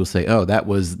listening to you who will say, oh, that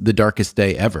was the darkest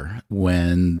day ever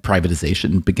when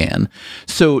privatization began.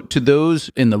 So to those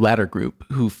in the latter group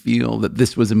who feel that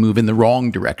this was a move in the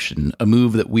wrong direction, a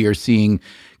move that we are seeing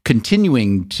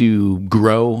continuing to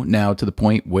grow now to the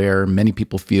point where many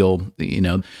people feel,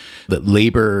 that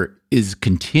labor is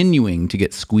continuing to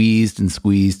get squeezed and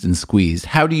squeezed and squeezed.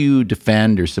 How do you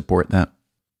defend or support that?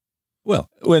 Well,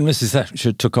 when Mrs.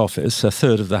 Thatcher took office, a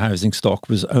third of the housing stock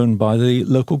was owned by the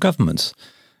local governments.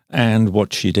 And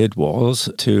what she did was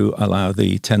to allow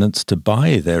the tenants to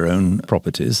buy their own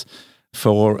properties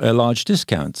for a large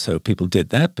discount. So people did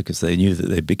that because they knew that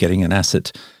they'd be getting an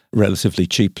asset relatively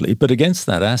cheaply, but against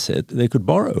that asset, they could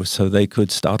borrow, so they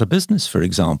could start a business, for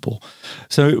example.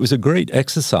 So it was a great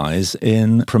exercise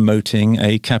in promoting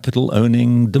a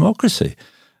capital-owning democracy.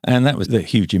 And that was a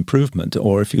huge improvement.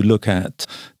 Or if you look at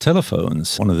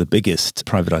telephones, one of the biggest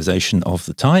privatization of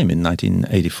the time in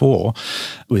 1984,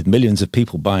 with millions of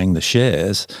people buying the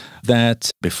shares,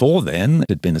 that before then it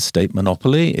had been a state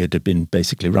monopoly. It had been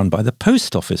basically run by the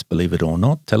post office, believe it or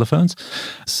not, telephones.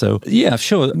 So, yeah,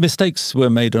 sure, mistakes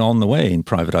were made on the way in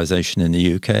privatization in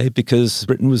the UK because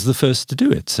Britain was the first to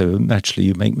do it. So naturally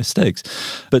you make mistakes.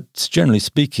 But generally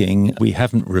speaking, we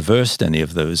haven't reversed any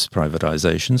of those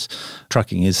privatizations.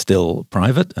 Trucking is still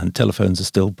private, and telephones are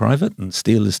still private, and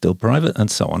steel is still private, and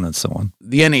so on and so on.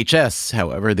 The NHS,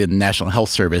 however, the National Health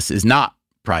Service, is not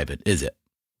private, is it?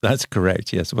 That's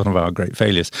correct, yes, one of our great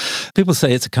failures. People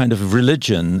say it's a kind of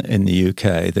religion in the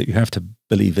UK that you have to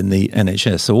believe in the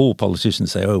NHS. So all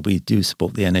politicians say, oh, we do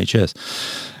support the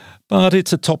NHS. But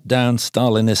it's a top-down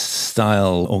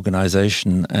Stalinist-style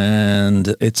organisation,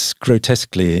 and it's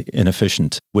grotesquely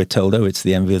inefficient. We're told, oh, it's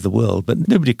the envy of the world, but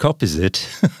nobody copies it.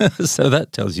 So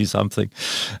that tells you something.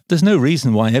 There's no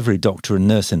reason why every doctor and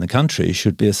nurse in the country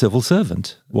should be a civil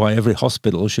servant, why every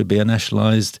hospital should be a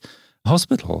nationalised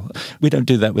hospital. We don't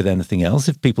do that with anything else.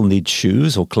 If people need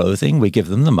shoes or clothing, we give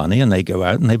them the money and they go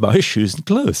out and they buy shoes and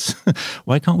clothes.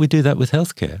 Why can't we do that with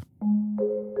healthcare?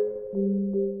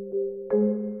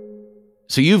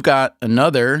 So you've got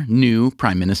another new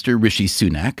Prime Minister, Rishi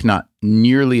Sunak, not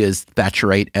nearly as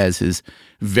Thatcherite as his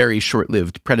very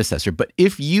short-lived predecessor. But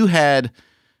if you had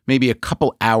maybe a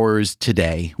couple hours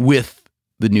today with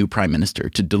the new Prime Minister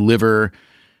to deliver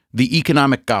the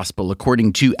economic gospel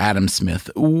according to Adam Smith,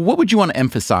 what would you want to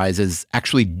emphasize as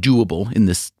actually doable in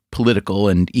this political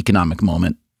and economic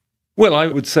moment? Well, I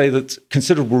would say that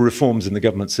considerable reforms in the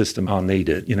government system are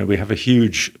needed. You know, we have a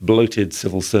huge bloated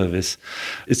civil service.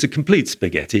 It's a complete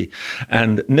spaghetti,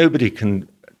 and nobody can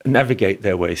navigate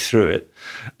their way through it.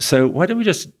 So why don't we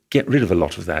just get rid of a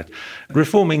lot of that?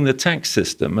 Reforming the tax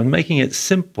system and making it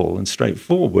simple and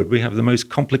straightforward. We have the most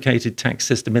complicated tax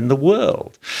system in the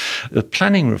world. The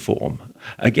planning reform,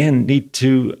 again, need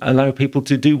to allow people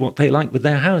to do what they like with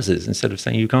their houses instead of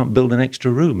saying you can't build an extra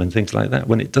room and things like that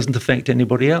when it doesn't affect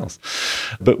anybody else.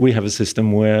 But we have a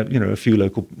system where, you know, a few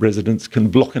local residents can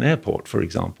block an airport, for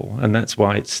example, and that's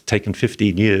why it's taken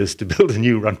 15 years to build a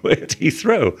new runway at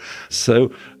Heathrow. So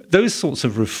those sorts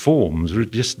of reforms are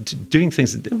just doing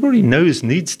things that everybody knows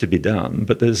needs to be done,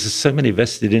 but there's so many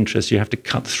vested interests you have to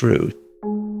cut through.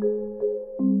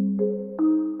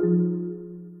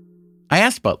 I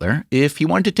asked Butler if he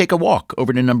wanted to take a walk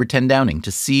over to number 10 Downing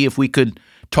to see if we could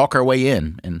talk our way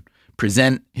in and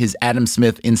present his Adam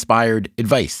Smith-inspired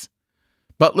advice.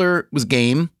 Butler was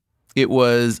game, It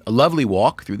was a lovely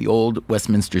walk through the old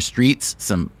Westminster streets,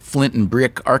 some flint and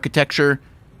brick architecture,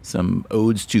 some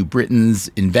odes to Britain's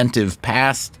inventive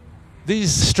past.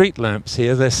 These street lamps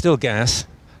here, they're still gas,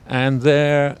 and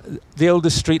they're the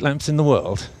oldest street lamps in the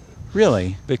world.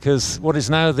 Really? Because what is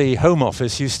now the Home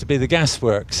Office used to be the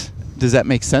gasworks. Does that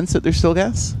make sense that they're still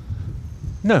gas?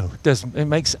 No, it doesn't. It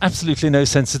makes absolutely no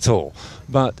sense at all.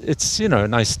 But it's, a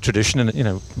nice tradition,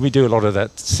 and, we do a lot of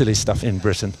that silly stuff in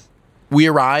Britain. We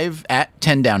arrive at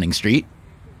 10 Downing Street.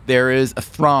 There is a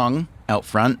throng out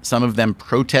front, some of them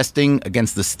protesting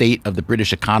against the state of the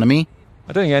British economy.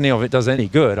 I don't think any of it does any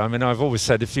good. I mean, I've always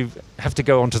said if you have to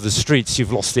go onto the streets,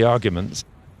 you've lost the arguments.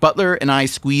 Butler and I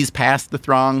squeeze past the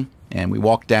throng, and we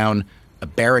walk down a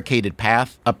barricaded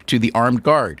path up to the armed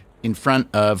guard in front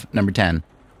of number 10.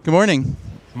 Good morning.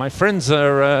 My friends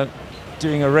are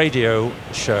doing a radio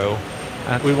show,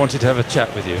 and we wanted to have a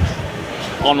chat with you.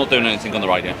 I'm not doing anything on the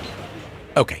radio.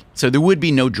 Okay, so there would be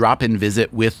no drop-in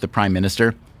visit with the Prime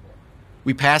Minister.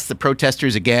 We passed the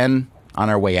protesters again on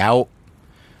our way out.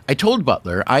 I told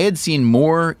Butler I had seen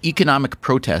more economic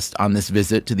protest on this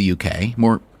visit to the UK,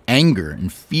 more anger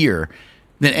and fear,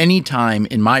 than any time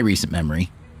in my recent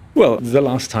memory. Well, the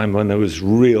last time when there was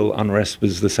real unrest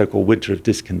was the so-called Winter of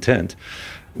Discontent,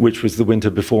 which was the winter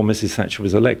before Mrs. Thatcher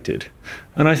was elected.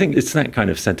 And I think it's that kind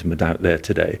of sentiment out there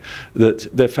today, that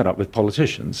they're fed up with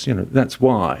politicians. That's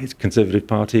why the Conservative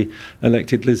Party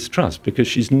elected Liz Truss, because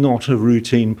she's not a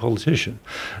routine politician.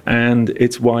 And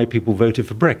it's why people voted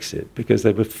for Brexit, because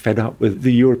they were fed up with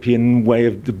the European way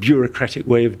of, the bureaucratic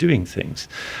way of doing things.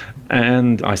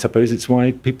 And I suppose it's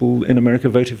why people in America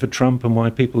voted for Trump and why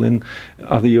people in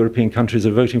other European countries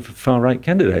are voting for far-right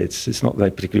candidates. It's not that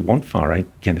they particularly want far-right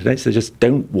candidates, they just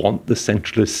don't want the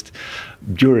centralist,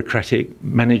 bureaucratic,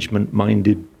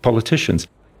 management-minded politicians.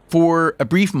 For a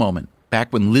brief moment,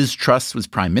 back when Liz Truss was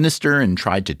Prime Minister and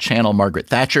tried to channel Margaret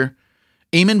Thatcher,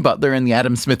 Eamon Butler and the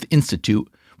Adam Smith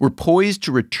Institute were poised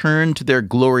to return to their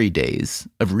glory days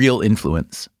of real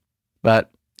influence.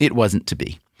 But it wasn't to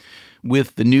be.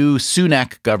 With the new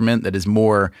Sunak government that is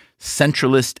more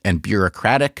centralist and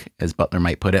bureaucratic, as Butler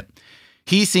might put it,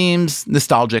 he seems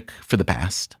nostalgic for the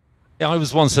past. I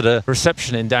was once at a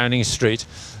reception in Downing Street,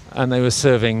 and they were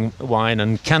serving wine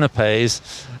and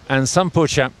canapes, and some poor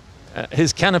chap,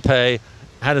 his canapé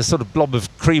had a sort of blob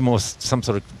of cream or some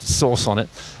sort of sauce on it,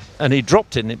 and he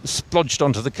dropped it and it splodged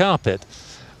onto the carpet.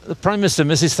 The Prime Minister,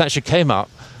 Mrs. Thatcher, came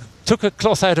up, took a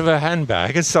cloth out of her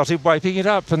handbag and started wiping it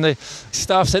up, and the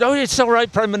staff said, "Oh, it's all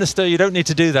right, Prime Minister, you don't need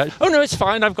to do that." "Oh, no, it's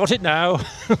fine, I've got it now."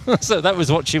 So that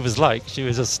was what she was like. She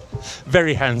was just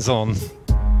very hands-on.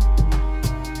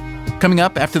 Coming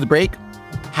up after the break,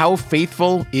 how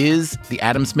faithful is the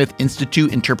Adam Smith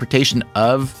Institute interpretation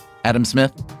of Adam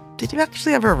Smith? Did you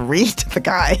actually ever read the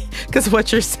guy? Because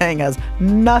what you're saying has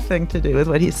nothing to do with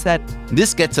what he said.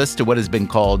 This gets us to what has been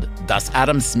called Das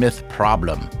Adam Smith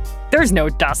problem. There's no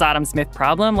Das Adam Smith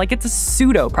problem. It's a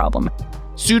pseudo-problem.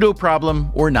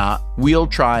 Pseudo-problem or not, we'll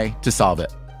try to solve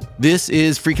it. This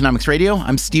is Freakonomics Radio.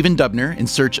 I'm Stephen Dubner in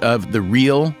search of the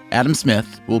real Adam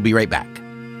Smith. We'll be right back.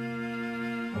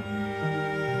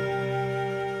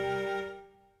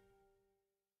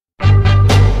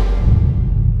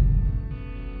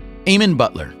 Eamon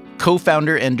Butler,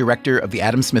 co-founder and director of the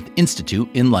Adam Smith Institute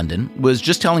in London, was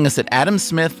just telling us that Adam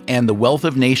Smith and the Wealth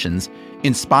of Nations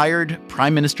inspired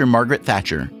Prime Minister Margaret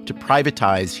Thatcher to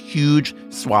privatize huge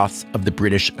swaths of the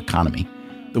British economy.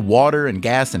 The water and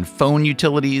gas and phone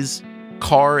utilities,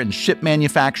 car and ship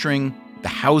manufacturing, the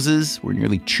houses where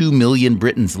nearly 2 million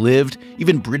Britons lived,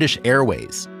 even British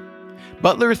Airways.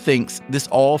 Butler thinks this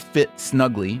all fit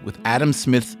snugly with Adam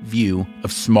Smith's view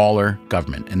of smaller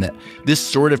government and that this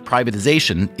sort of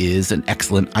privatization is an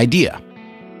excellent idea.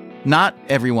 Not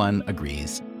everyone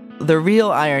agrees. The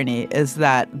real irony is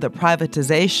that the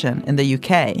privatization in the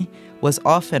UK was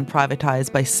often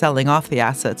privatized by selling off the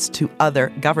assets to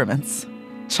other governments.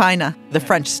 China, the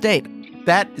French state.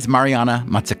 That is Mariana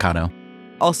Mazzucato.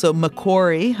 Also,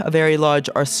 Macquarie, a very large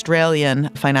Australian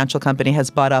financial company,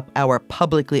 has bought up our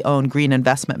publicly owned Green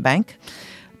Investment Bank.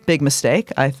 Big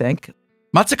mistake, I think.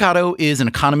 Mazzucato is an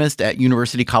economist at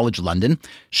University College London.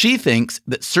 She thinks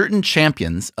that certain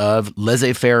champions of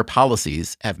laissez-faire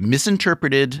policies have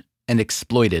misinterpreted and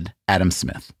exploited Adam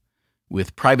Smith,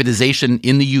 with privatization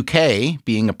in the UK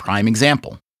being a prime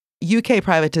example. UK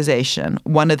privatization,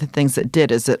 one of the things it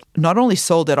did is it not only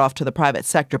sold it off to the private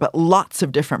sector, but lots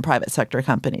of different private sector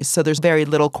companies. So there's very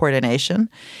little coordination.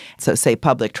 So say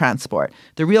public transport.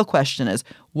 The real question is,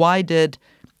 why did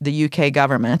the UK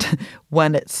government,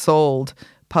 when it sold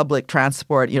public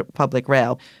transport, public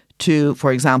rail, to,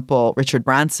 for example, Richard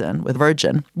Branson with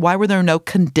Virgin, why were there no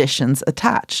conditions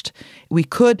attached? We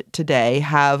could today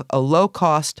have a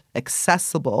low-cost,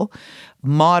 accessible,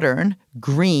 modern,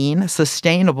 green,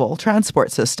 sustainable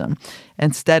transport system.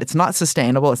 Instead, it's not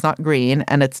sustainable, it's not green,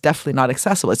 and it's definitely not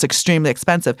accessible. It's extremely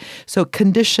expensive. So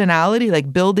conditionality,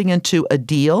 like building into a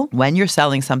deal when you're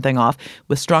selling something off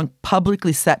with strong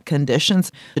publicly set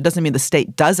conditions, it doesn't mean the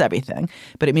state does everything,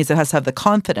 but it means it has to have the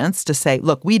confidence to say,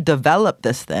 look, we developed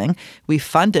this thing, we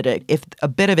funded it. If a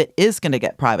bit of it is going to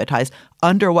get privatized,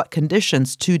 under what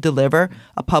conditions to deliver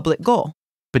a public goal?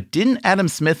 But didn't Adam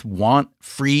Smith want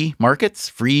free markets,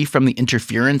 free from the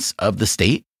interference of the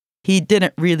state? He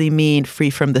didn't really mean free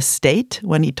from the state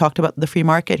when he talked about the free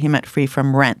market. He meant free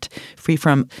from rent, free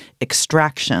from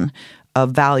extraction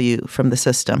of value from the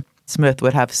system. Smith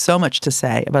would have so much to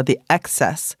say about the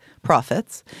excess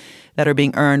profits that are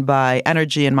being earned by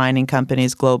energy and mining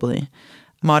companies globally.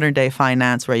 Modern day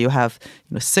finance, where you have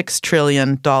 $6 trillion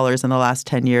in the last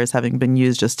 10 years having been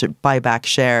used just to buy back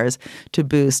shares, to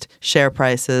boost share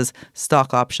prices,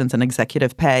 stock options, and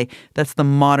executive pay. That's the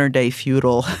modern day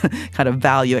feudal kind of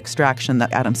value extraction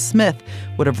that Adam Smith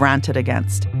would have ranted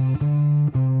against.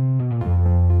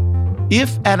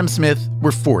 If Adam Smith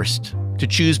were forced to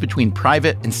choose between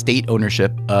private and state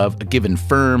ownership of a given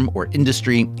firm or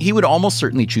industry, he would almost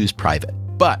certainly choose private.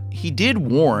 But he did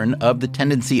warn of the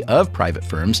tendency of private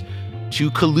firms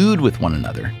to collude with one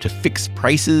another, to fix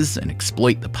prices and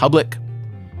exploit the public.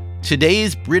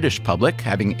 Today's British public,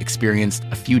 having experienced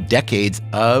a few decades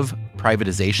of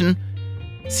privatization,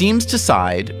 seems to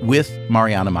side with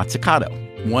Mariana Mazzucato.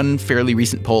 One fairly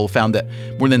recent poll found that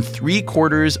more than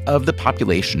 3/4 of the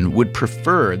population would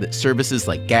prefer that services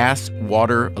like gas,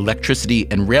 water, electricity,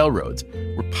 and railroads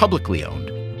were publicly owned.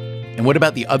 And what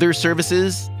about the other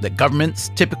services that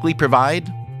governments typically provide,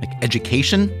 like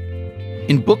education?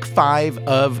 In Book 5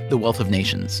 of The Wealth of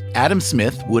Nations, Adam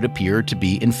Smith would appear to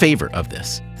be in favor of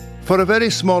this. For a very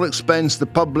small expense, the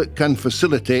public can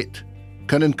facilitate,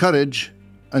 can encourage,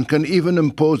 and can even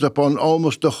impose upon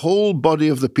almost the whole body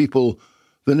of the people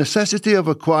the necessity of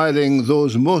acquiring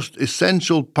those most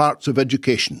essential parts of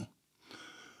education.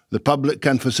 The public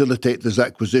can facilitate this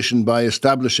acquisition by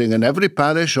establishing in every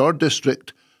parish or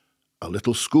district a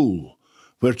little school,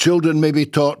 where children may be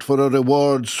taught for a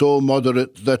reward so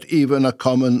moderate that even a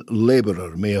common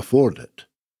labourer may afford it.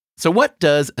 So what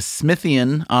does a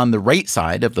Smithian on the right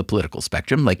side of the political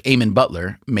spectrum, like Eamon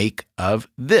Butler, make of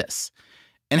this?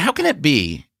 And how can it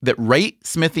be that right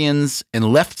Smithians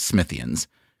and left Smithians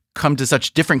come to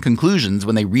such different conclusions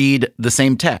when they read the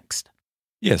same text?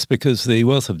 Yes, because The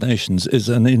Wealth of Nations is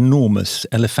an enormous,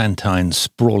 elephantine,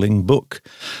 sprawling book,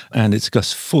 and it's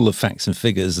just full of facts and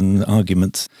figures and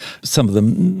arguments, some of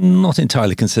them not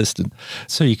entirely consistent.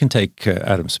 So you can take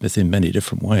Adam Smith in many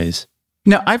different ways.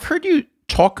 Now, I've heard you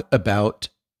talk about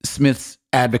Smith's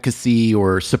advocacy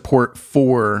or support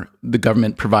for the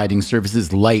government providing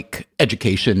services like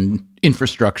education,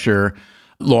 infrastructure,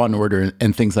 law and order,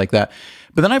 and things like that.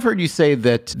 But then I've heard you say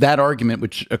that that argument,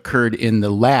 which occurred in the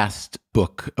last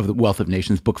book of The Wealth of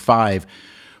Nations, Book 5,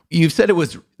 you've said it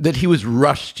was that he was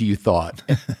rushed, you thought.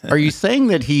 Are you saying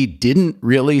that he didn't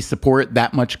really support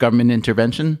that much government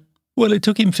intervention? Well, it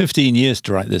took him 15 years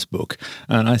to write this book.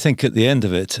 And I think at the end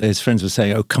of it, his friends were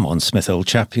saying, oh, come on, Smith, old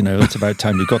chap, it's about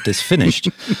time you got this finished.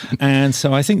 And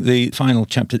so I think the final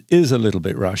chapter is a little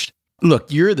bit rushed.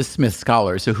 Look, you're the Smith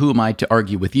scholar, so who am I to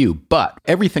argue with you? But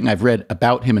everything I've read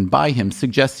about him and by him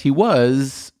suggests he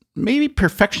was, maybe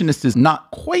perfectionist is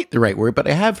not quite the right word, but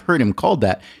I have heard him called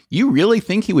that. You really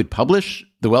think he would publish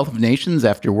The Wealth of Nations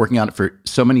after working on it for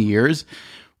so many years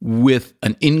with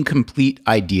an incomplete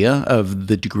idea of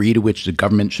the degree to which the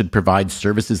government should provide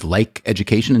services like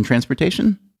education and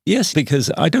transportation? Yes,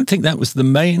 because I don't think that was the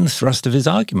main thrust of his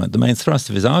argument. The main thrust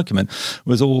of his argument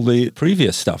was all the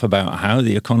previous stuff about how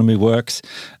the economy works,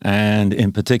 and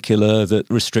in particular that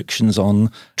restrictions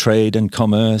on trade and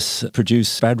commerce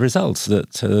produce bad results,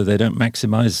 that they don't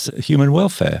maximize human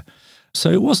welfare.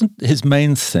 So it wasn't his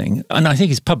main thing. And I think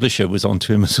his publisher was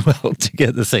onto him as well to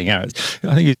get the thing out.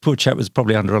 I think his poor chap was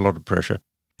probably under a lot of pressure.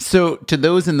 So to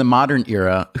those in the modern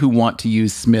era who want to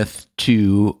use Smith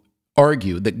to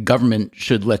argue that government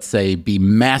should, let's say, be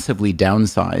massively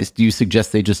downsized, do you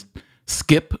suggest they just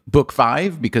skip Book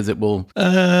 5 because it will...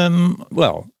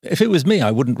 Well, if it was me,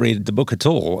 I wouldn't read the book at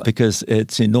all because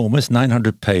it's enormous,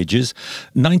 900 pages.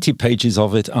 90 pages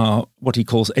of it are what he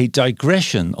calls a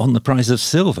digression on the price of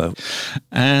silver.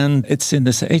 And it's in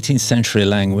this 18th century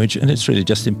language, and it's really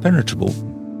just impenetrable.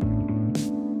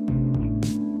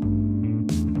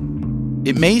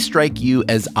 It may strike you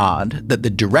as odd that the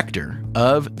director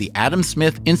of the Adam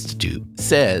Smith Institute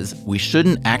says we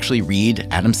shouldn't actually read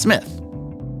Adam Smith.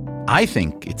 I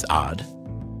think it's odd.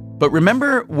 But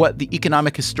remember what the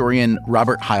economic historian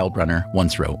Robert Heilbrunner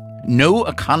once wrote. No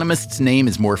economist's name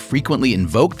is more frequently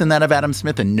invoked than that of Adam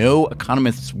Smith, and no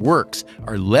economist's works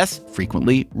are less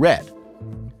frequently read.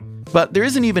 But there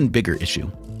is an even bigger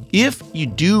issue. If you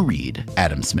do read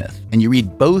Adam Smith, and you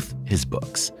read both his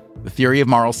books, The Theory of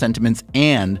Moral Sentiments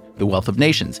and The Wealth of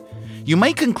Nations, you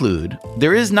might conclude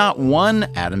there is not one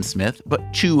Adam Smith, but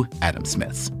two Adam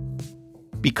Smiths.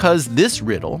 Because this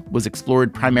riddle was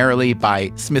explored primarily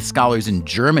by Smith scholars in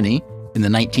Germany in the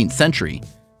 19th century,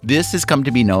 this has come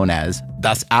to be known as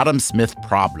das Adam Smith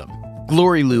problem.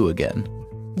 Glory Lou again.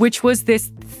 Which was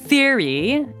this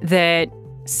theory that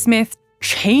Smith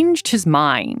changed his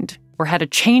mind or had a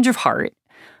change of heart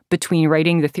between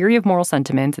writing The Theory of Moral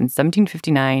Sentiments in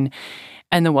 1759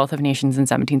 and The Wealth of Nations in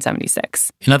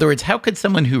 1776. In other words, how could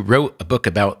someone who wrote a book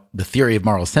about the theory of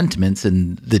moral sentiments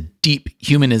and the deep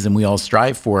humanism we all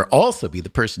strive for also be the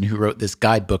person who wrote this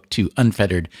guidebook to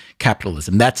unfettered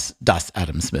capitalism? That's das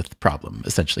Adam Smith problem,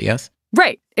 essentially, yes?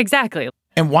 Right, exactly.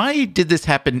 And why did this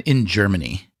happen in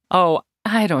Germany? Oh,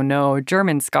 I don't know.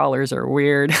 German scholars are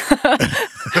weird.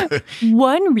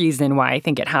 One reason why I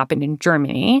think it happened in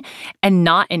Germany and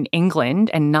not in England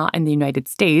and not in the United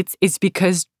States is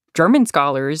because German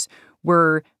scholars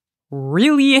were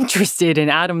really interested in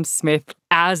Adam Smith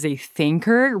as a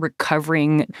thinker,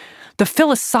 recovering the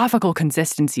philosophical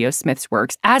consistency of Smith's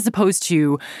works, as opposed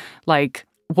to, like,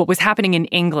 what was happening in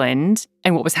England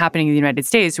and what was happening in the United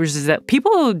States, which is that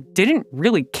people didn't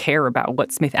really care about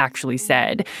what Smith actually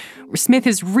said. Smith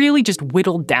is really just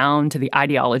whittled down to the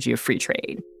ideology of free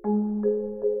trade.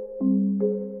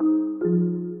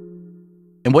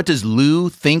 And what does Lou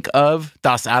think of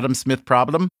das Adam Smith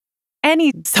problem?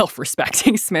 Any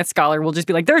self-respecting Smith scholar will just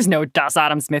be like, there's no das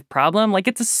Adam Smith problem. Like,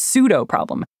 it's a pseudo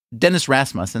problem. Dennis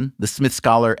Rasmussen, the Smith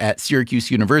scholar at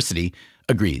Syracuse University,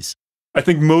 agrees. I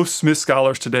think most Smith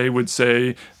scholars today would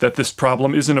say that this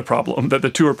problem isn't a problem, that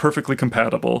the two are perfectly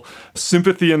compatible.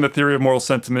 Sympathy in the theory of moral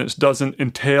sentiments doesn't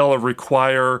entail or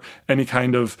require any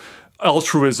kind of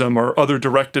altruism or other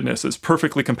directedness. Is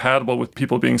perfectly compatible with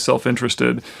people being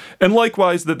self-interested. And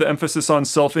likewise, that the emphasis on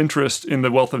self-interest in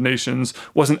The Wealth of Nations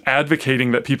wasn't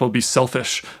advocating that people be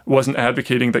selfish, wasn't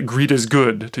advocating that greed is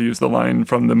good, to use the line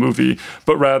from the movie,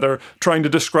 but rather trying to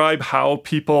describe how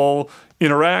people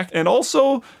interact. And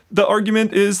also, the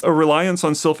argument is a reliance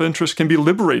on self-interest can be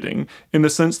liberating in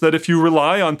the sense that if you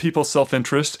rely on people's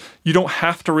self-interest, you don't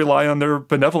have to rely on their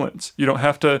benevolence. You don't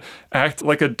have to act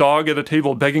like a dog at a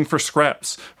table begging for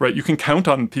scraps, right? You can count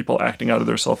on people acting out of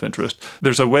their self-interest.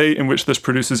 There's a way in which this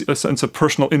produces a sense of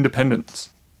personal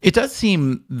independence. It does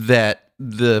seem that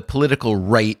the political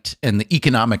right and the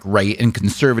economic right and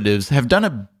conservatives have done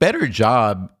a better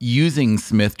job using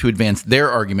Smith to advance their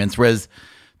arguments, whereas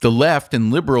the left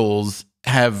and liberals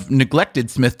have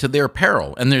neglected Smith to their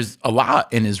peril. And there's a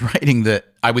lot in his writing that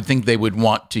I would think they would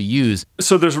want to use.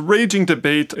 So there's raging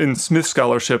debate in Smith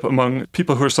scholarship among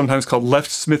people who are sometimes called left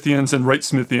Smithians and right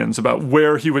Smithians about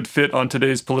where he would fit on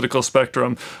today's political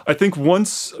spectrum. I think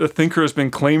once a thinker has been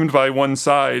claimed by one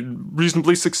side,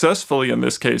 reasonably successfully in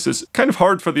this case, it's kind of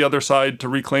hard for the other side to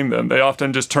reclaim them. They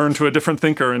often just turn to a different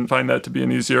thinker and find that to be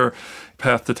an easier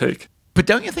path to take. But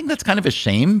don't you think that's kind of a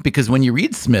shame? Because when you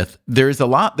read Smith, there's a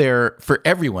lot there for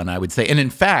everyone, I would say. And in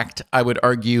fact, I would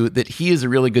argue that he is a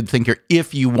really good thinker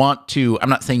if you want to, I'm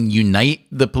not saying unite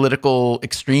the political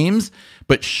extremes,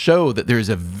 but show that there's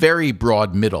a very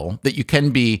broad middle, that you can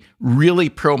be really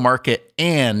pro-market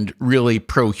and really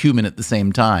pro-human at the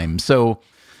same time. So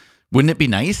wouldn't it be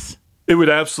nice? It would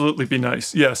absolutely be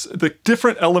nice, yes. The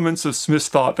different elements of Smith's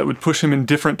thought that would push him in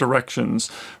different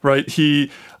directions, right? He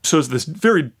shows this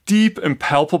very deep and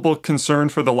palpable concern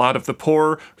for the lot of the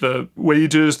poor. The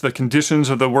wages, the conditions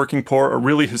of the working poor are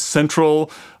really his central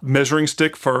measuring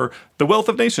stick for the wealth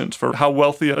of nations, for how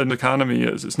wealthy an economy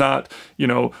is. It's not,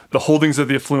 the holdings of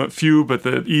the affluent few, but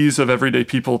the ease of everyday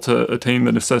people to attain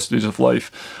the necessities of life.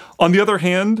 On the other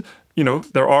hand,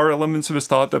 there are elements of his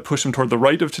thought that push him toward the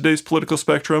right of today's political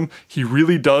spectrum. He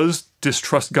really does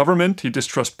distrust government. He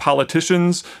distrusts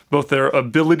politicians, both their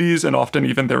abilities and often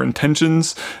even their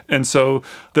intentions. And so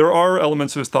there are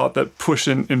elements of his thought that push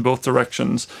in both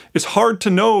directions. It's hard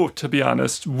to know, to be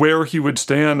honest, where he would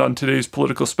stand on today's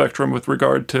political spectrum with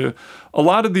regard to a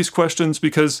lot of these questions,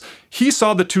 because he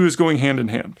saw the two as going hand in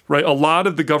hand, right? A lot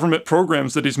of the government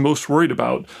programs that he's most worried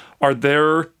about are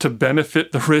there to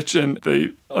benefit the rich, and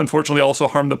they unfortunately also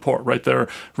harm the poor, right? They're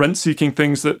rent-seeking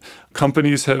things that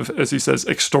companies have, as he says,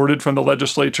 extorted from the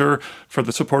legislature for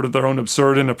the support of their own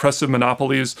absurd and oppressive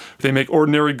monopolies. They make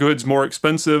ordinary goods more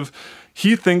expensive.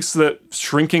 He thinks that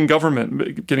shrinking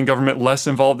government, getting government less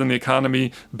involved in the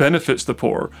economy, benefits the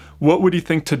poor. What would he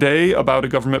think today about a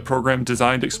government program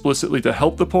designed explicitly to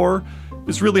help the poor?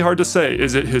 It's really hard to say.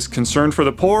 Is it his concern for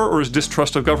the poor or his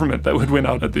distrust of government that would win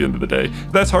out at the end of the day?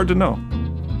 That's hard to know.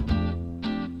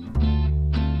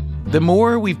 The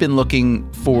more we've been looking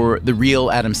for the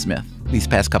real Adam Smith these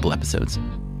past couple episodes,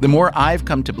 the more I've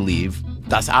come to believe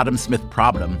Das Adam Smith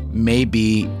problem may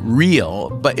be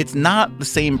real, but it's not the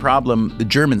same problem the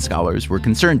German scholars were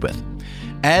concerned with.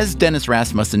 As Dennis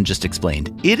Rasmussen just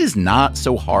explained, it is not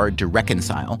so hard to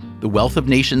reconcile the Wealth of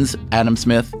Nations Adam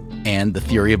Smith and the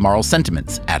Theory of Moral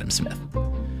Sentiments Adam Smith.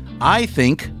 I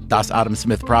think Das Adam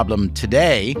Smith problem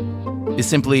today is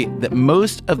simply that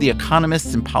most of the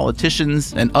economists and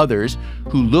politicians and others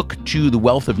who look to the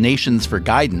Wealth of Nations for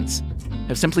guidance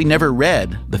have simply never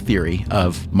read the Theory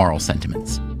of Moral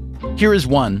Sentiments. Here is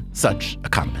one such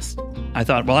economist. I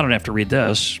thought, well, I don't have to read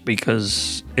this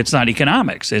because it's not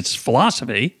economics. It's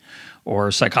philosophy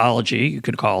or psychology, you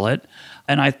could call it.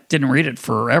 And I didn't read it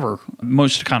forever.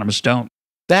 Most economists don't.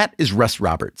 That is Russ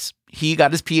Roberts. He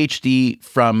got his PhD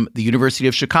from the University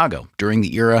of Chicago during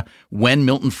the era when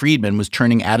Milton Friedman was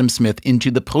turning Adam Smith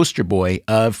into the poster boy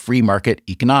of free market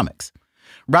economics.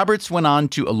 Roberts went on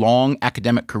to a long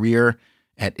academic career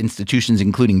at institutions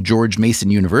including George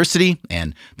Mason University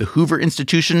and the Hoover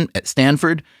Institution at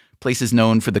Stanford, places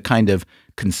known for the kind of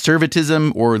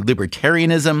conservatism or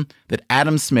libertarianism that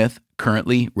Adam Smith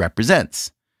currently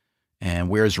represents. And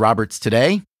where's Roberts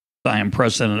today? I am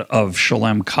president of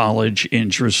Shalem College in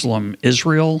Jerusalem,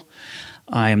 Israel.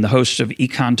 I am the host of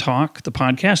Econ Talk, the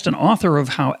podcast, and author of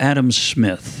How Adam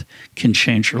Smith Can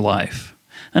Change Your Life,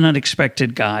 an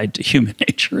unexpected guide to human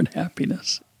nature and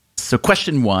happiness. So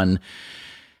question one,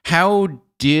 how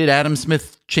did Adam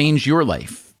Smith change your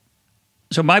life?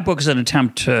 So my book is an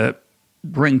attempt to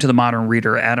bring to the modern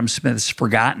reader Adam Smith's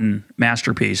forgotten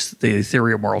masterpiece, The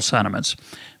Theory of Moral Sentiments.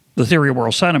 The Theory of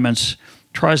Moral Sentiments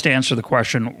tries to answer the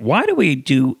question, why do we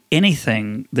do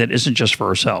anything that isn't just for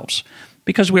ourselves?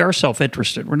 Because we are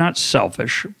self-interested. We're not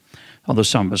selfish, although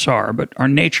some of us are, but our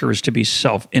nature is to be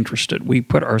self-interested. We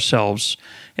put ourselves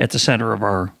at the center of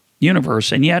our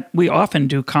universe, and yet we often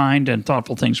do kind and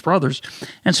thoughtful things for others.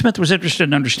 And Smith was interested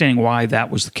in understanding why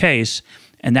that was the case,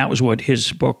 and that was what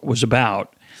his book was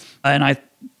about. And I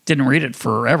didn't read it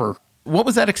forever. What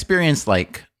was that experience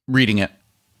like, reading it?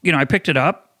 You know, I picked it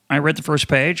up. I read the first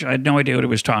page. I had no idea what it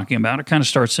was talking about. It kind of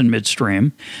starts in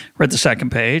midstream. Read the second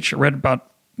page. I read about,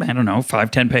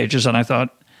 5-10 pages, and I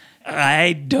thought,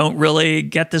 I don't really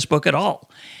get this book at all.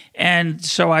 And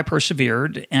so I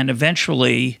persevered and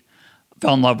eventually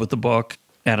fell in love with the book.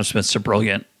 Adam Smith's a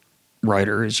brilliant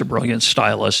writer. He's a brilliant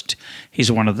stylist.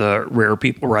 He's one of the rare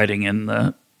people writing in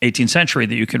the 18th century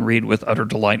that you can read with utter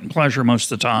delight and pleasure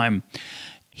most of the time.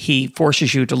 He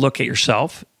forces you to look at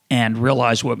yourself and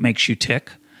realize what makes you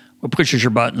tick, what pushes your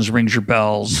buttons, rings your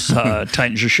bells,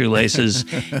 tightens your shoelaces.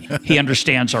 He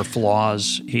understands our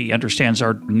flaws. He understands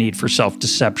our need for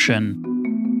self-deception.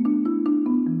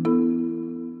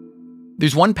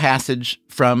 There's one passage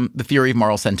from The Theory of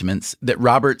Moral Sentiments that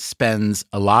Roberts spends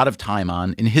a lot of time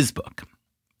on in his book.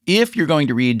 If you're going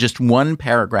to read just one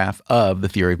paragraph of The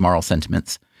Theory of Moral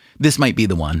Sentiments, this might be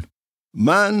the one.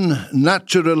 Man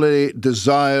naturally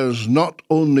desires not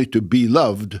only to be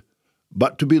loved,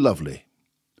 but to be lovely,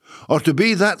 or to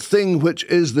be that thing which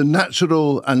is the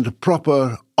natural and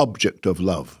proper object of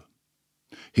love.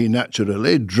 He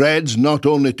naturally dreads not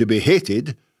only to be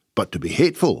hated, but to be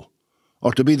hateful,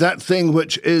 or to be that thing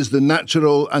which is the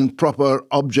natural and proper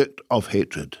object of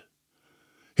hatred.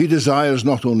 He desires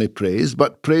not only praise,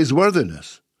 but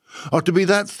praiseworthiness, or to be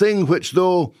that thing which,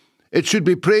 though it should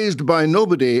be praised by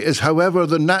nobody, is however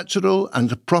the natural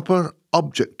and proper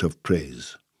object of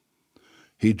praise.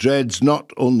 He dreads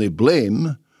not only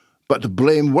blame, but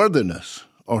blameworthiness,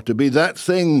 or to be that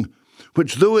thing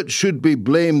which, though it should be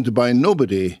blamed by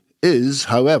nobody, is,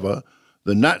 however,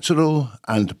 the natural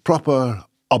and proper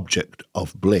object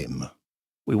of blame.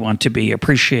 We want to be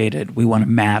appreciated. We want to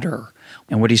matter.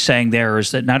 And what he's saying there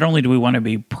is that not only do we want to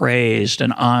be praised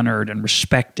and honored and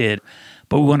respected,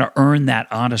 but we want to earn that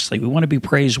honestly. We want to be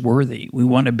praiseworthy. We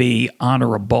want to be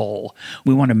honorable.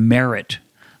 We want to merit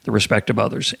the respect of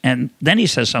others. And then he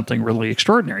says something really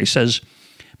extraordinary. He says,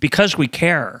 because we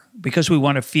care, because we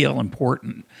want to feel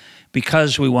important,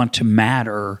 because we want to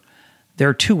matter, there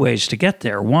are two ways to get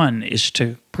there. One is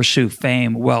to pursue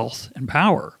fame, wealth, and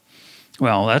power.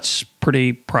 Well, that's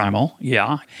pretty primal,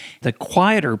 yeah. The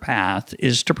quieter path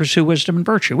is to pursue wisdom and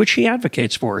virtue, which he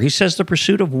advocates for. He says the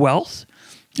pursuit of wealth,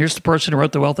 here's the person who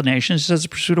wrote The Wealth of Nations, he says the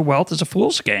pursuit of wealth is a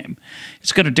fool's game.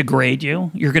 It's going to degrade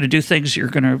you. You're going to do things you're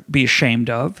going to be ashamed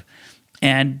of.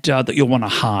 and that you'll want to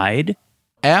hide.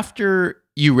 After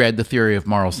you read The Theory of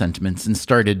Moral Sentiments and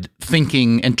started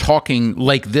thinking and talking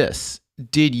like this,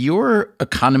 did your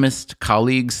economist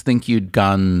colleagues think you'd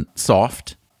gone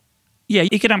soft? Yeah,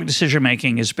 economic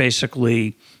decision-making is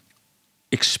basically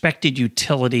expected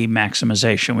utility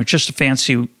maximization, which is just a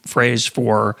fancy phrase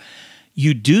for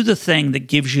you do the thing that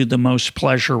gives you the most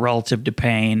pleasure relative to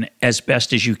pain as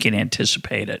best as you can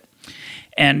anticipate it.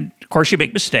 And, of course, you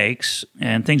make mistakes,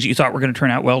 and things that you thought were going to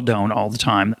turn out well don't all the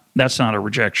time. That's not a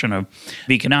rejection of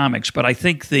economics. But I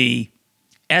think the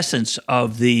essence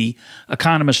of the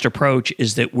economist approach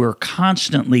is that we're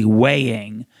constantly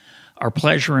weighing our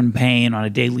pleasure and pain on a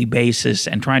daily basis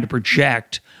and trying to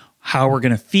project how we're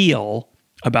going to feel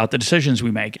about the decisions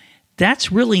we make.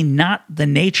 That's really not the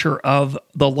nature of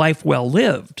the life well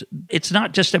lived. It's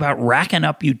not just about racking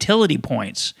up utility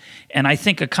points. And I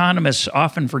think economists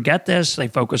often forget this. They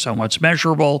focus on what's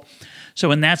measurable.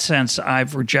 So in that sense,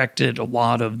 I've rejected a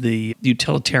lot of the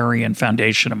utilitarian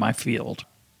foundation of my field.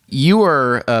 You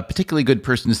are a particularly good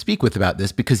person to speak with about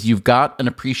this because you've got an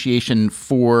appreciation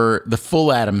for the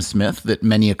full Adam Smith that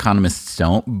many economists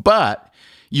don't, but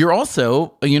you're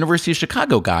also a University of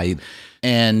Chicago guy.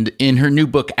 And in her new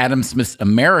book, Adam Smith's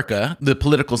America, the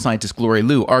political scientist Gloria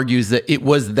Liu argues that it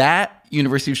was that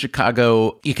University of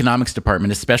Chicago economics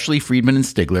department, especially Friedman and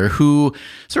Stigler, who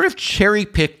sort of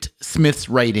cherry-picked Smith's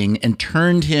writing and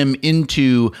turned him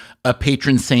into a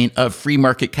patron saint of free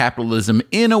market capitalism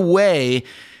in a way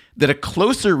that a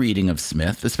closer reading of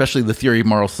Smith, especially The Theory of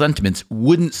Moral Sentiments,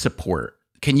 wouldn't support.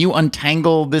 Can you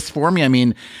untangle this for me? I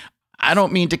mean, I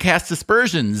don't mean to cast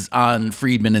aspersions on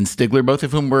Friedman and Stigler, both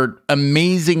of whom were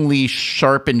amazingly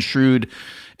sharp and shrewd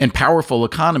and powerful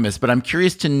economists, but I'm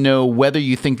curious to know whether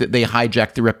you think that they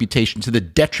hijacked the reputation to the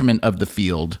detriment of the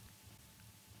field.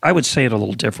 I would say it a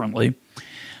little differently.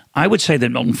 I would say that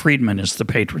Milton Friedman is the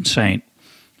patron saint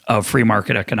of free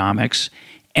market economics,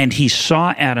 and he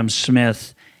saw Adam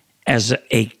Smith as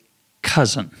a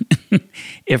cousin,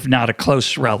 if not a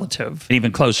close relative,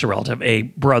 even closer relative, a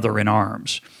brother in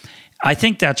arms. I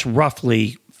think that's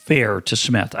roughly fair to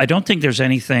Smith. I don't think there's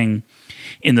anything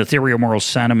in The Theory of Moral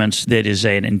Sentiments that is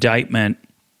an indictment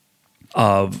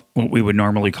of what we would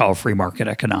normally call free market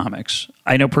economics.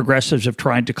 I know progressives have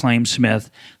tried to claim Smith.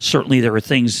 Certainly there are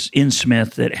things in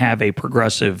Smith that have a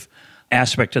progressive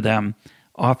aspect to them.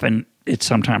 Often it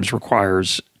sometimes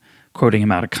requires quoting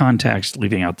him out of context,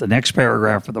 leaving out the next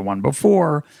paragraph or the one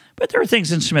before. But there are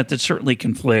things in Smith that certainly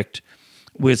conflict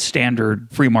with standard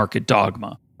free market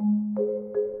dogma.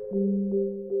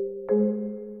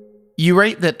 You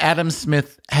write that Adam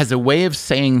Smith has a way of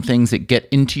saying things that get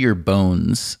into your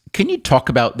bones. Can you talk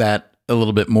about that a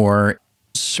little bit more?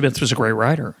 Smith was a great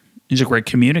writer. He's a great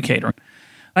communicator.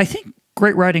 I think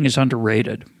great writing is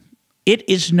underrated. It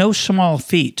is no small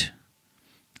feat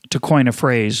to coin a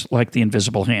phrase like the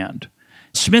invisible hand.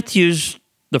 Smith used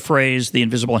the phrase the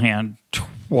invisible hand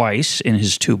twice in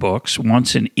his two books,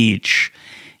 once in each.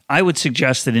 I would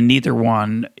suggest that in neither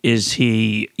one is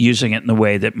he using it in the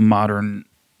way that modern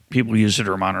people use it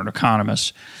or modern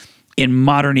economists. In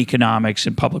modern economics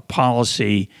and public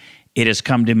policy, it has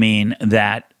come to mean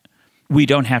that we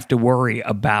don't have to worry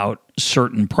about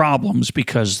certain problems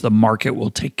because the market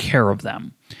will take care of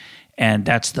them. And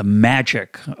that's the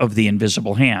magic of the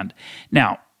invisible hand.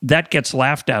 Now, that gets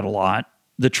laughed at a lot.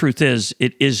 The truth is,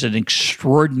 it is an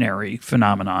extraordinary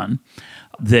phenomenon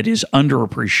that is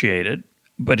underappreciated,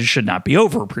 but it should not be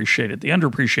overappreciated. The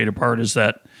underappreciated part is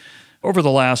that over the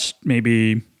last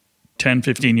maybe 10,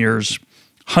 15 years,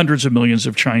 hundreds of millions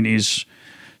of Chinese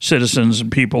citizens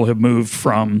and people have moved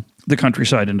from the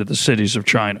countryside into the cities of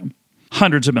China.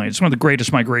 Hundreds of millions. It's one of the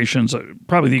greatest migrations,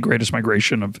 probably the greatest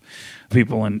migration of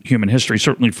people in human history,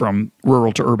 certainly from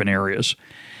rural to urban areas.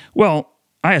 Well,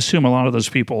 I assume a lot of those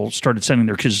people started sending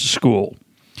their kids to school,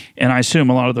 and I assume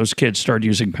a lot of those kids started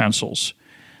using pencils.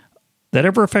 That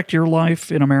ever affect your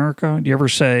life in America? Do you ever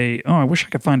say, oh, I wish I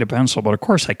could find a pencil, but of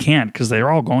course I can't because they're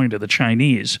all going to the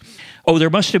Chinese. Oh, there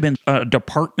must have been a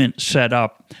department set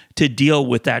up to deal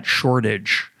with that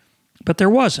shortage, but there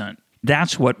wasn't.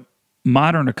 That's what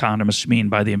modern economists mean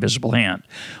by the invisible hand.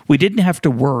 We didn't have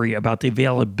to worry about the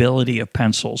availability of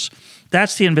pencils.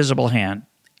 That's the invisible hand.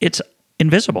 It's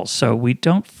invisible, so we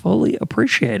don't fully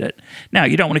appreciate it. Now,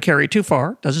 you don't want to carry it too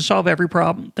far. Doesn't solve every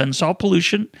problem. Doesn't solve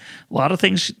pollution. A lot of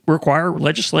things require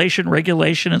legislation,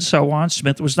 regulation, and so on.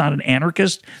 Smith was not an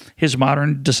anarchist. His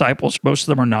modern disciples, most of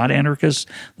them are not anarchists.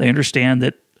 They understand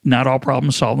that not all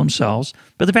problems solve themselves.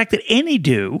 But the fact that any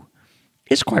do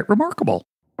is quite remarkable.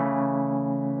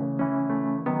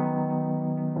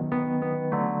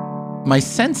 My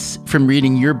sense from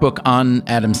reading your book on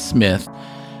Adam Smith,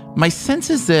 my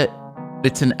sense is that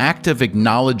It's an act of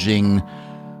acknowledging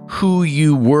who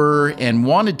you were and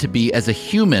wanted to be as a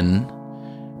human,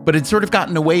 but had sort of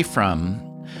gotten away from.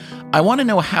 I want to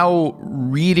know how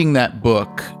reading that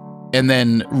book and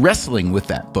then wrestling with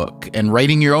that book and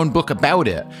writing your own book about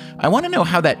it, I want to know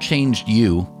how that changed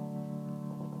you.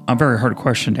 A very hard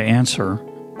question to answer.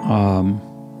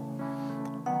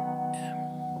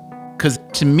 Because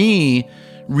to me,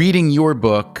 reading your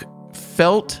book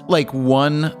felt like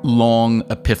one long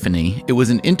epiphany. It was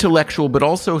an intellectual, but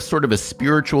also sort of a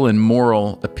spiritual and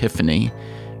moral epiphany.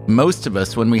 Most of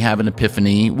us, when we have an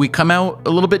epiphany, we come out a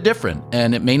little bit different,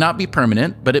 and it may not be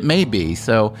permanent, but it may be.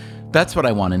 So that's what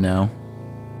I want to know.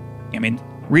 I mean,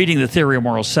 reading the Theory of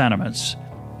Moral Sentiments,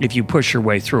 if you push your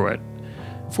way through it,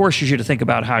 forces you to think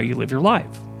about how you live your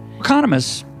life.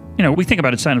 Economists, we think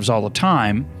about incentives all the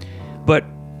time, but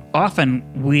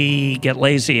often we get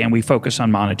lazy and we focus on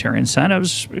monetary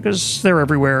incentives because they're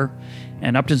everywhere.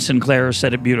 And Upton Sinclair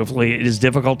said it beautifully. It is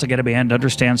difficult to get a man to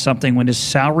understand something when his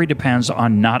salary depends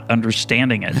on not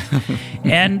understanding it.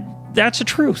 And that's the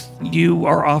truth. You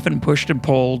are often pushed and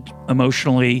pulled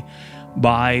emotionally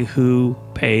by who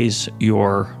pays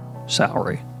your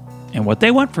salary and what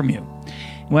they want from you.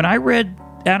 When I read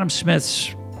Adam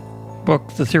Smith's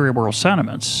book, The Theory of Moral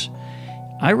Sentiments,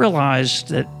 I realized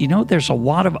that, there's a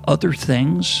lot of other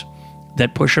things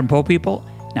that push and pull people.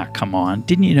 Now, come on,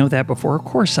 didn't you know that before? Of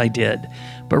course I did.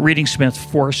 But reading Smith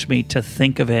forced me to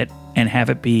think of it and have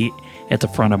it be at the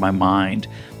front of my mind,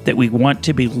 that we want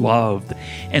to be loved.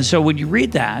 And so when you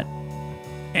read that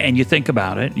and you think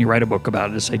about it and you write a book about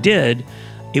it, as I did,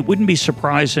 it wouldn't be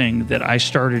surprising that I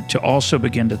started to also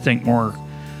begin to think more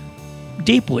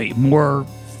deeply, more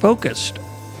focused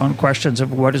on questions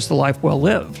of what is the life well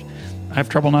lived. I have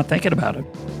trouble not thinking about it.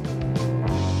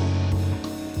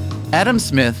 Adam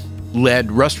Smith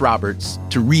led Russ Roberts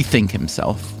to rethink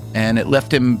himself, and it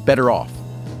left him better off.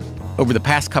 Over the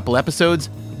past couple episodes,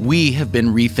 we have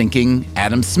been rethinking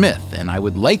Adam Smith, and I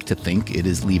would like to think it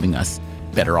is leaving us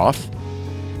better off.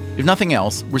 If nothing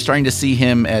else, we're starting to see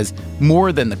him as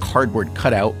more than the cardboard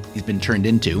cutout he's been turned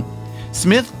into.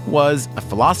 Smith was a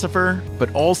philosopher,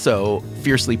 but also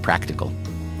fiercely practical.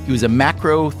 He was a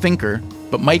macro thinker,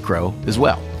 but micro as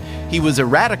well. He was a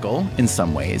radical in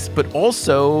some ways, but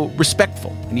also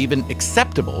respectful and even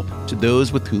acceptable to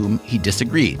those with whom he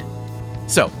disagreed.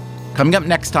 So, coming up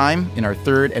next time in our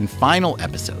third and final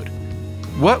episode,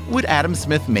 what would Adam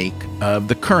Smith make of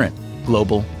the current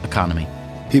global economy?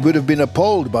 He would have been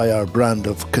appalled by our brand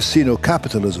of casino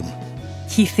capitalism.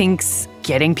 He thinks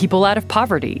getting people out of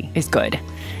poverty is good.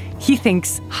 He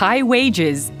thinks high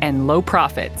wages and low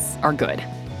profits are good.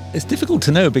 It's difficult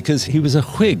to know because he was a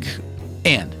Whig.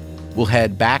 And we'll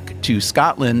head back to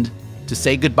Scotland to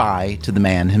say goodbye to the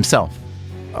man himself.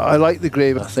 I like the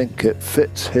grave. I think it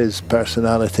fits his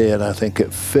personality, and I think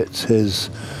it fits his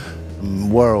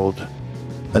world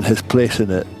and his place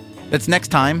in it. That's next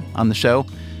time on the show.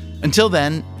 Until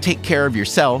then, take care of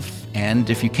yourself, and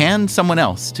if you can, someone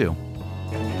else too.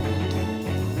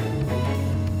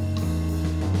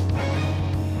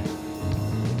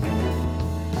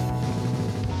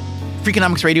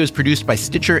 Freakonomics Radio is produced by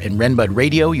Stitcher and Renbud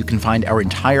Radio. You can find our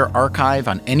entire archive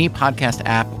on any podcast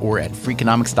app or at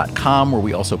Freakonomics.com, where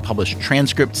we also publish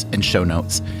transcripts and show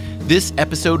notes. This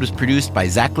episode was produced by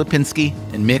Zach Lipinski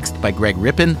and mixed by Greg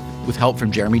Rippin, with help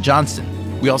from Jeremy Johnston.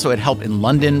 We also had help in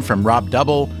London from Rob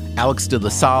Double, Alex de La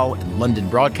Salle and London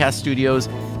Broadcast Studios,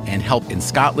 and help in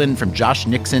Scotland from Josh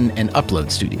Nixon and Upload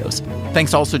Studios.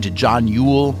 Thanks also to John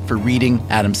Ewell for reading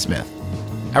Adam Smith.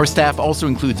 Our staff also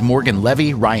includes Morgan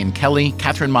Levy, Ryan Kelly,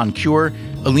 Catherine Moncure,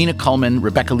 Alina Kuhlman,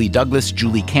 Rebecca Lee Douglas,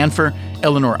 Julie Canfer,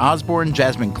 Eleanor Osborne,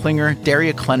 Jasmine Klinger,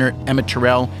 Daria Klennert, Emma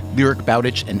Terrell, Lyric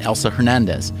Bowditch, and Elsa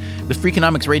Hernandez. The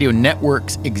Freakonomics Radio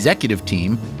Network's executive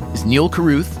team is Neil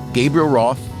Carruth, Gabriel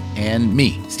Roth, and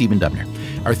me, Stephen Dubner.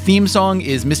 Our theme song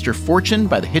is Mr. Fortune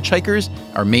by the Hitchhikers.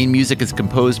 Our main music is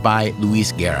composed by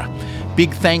Luis Guerra.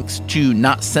 Big thanks to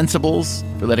Not Sensibles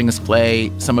for letting us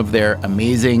play some of their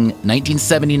amazing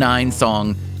 1979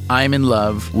 song, I'm in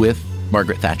Love with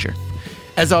Margaret Thatcher.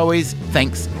 As always,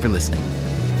 thanks for listening.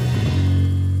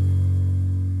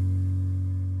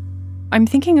 I'm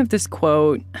thinking of this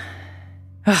quote.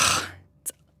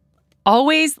 It's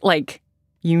always like,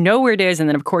 you know where it is, and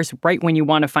then, of course, right when you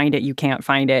want to find it, you can't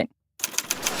find it.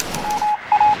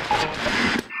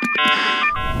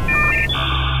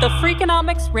 The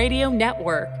Freakonomics Radio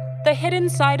Network, the hidden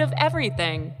side of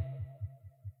everything.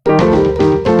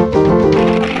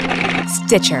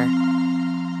 Stitcher.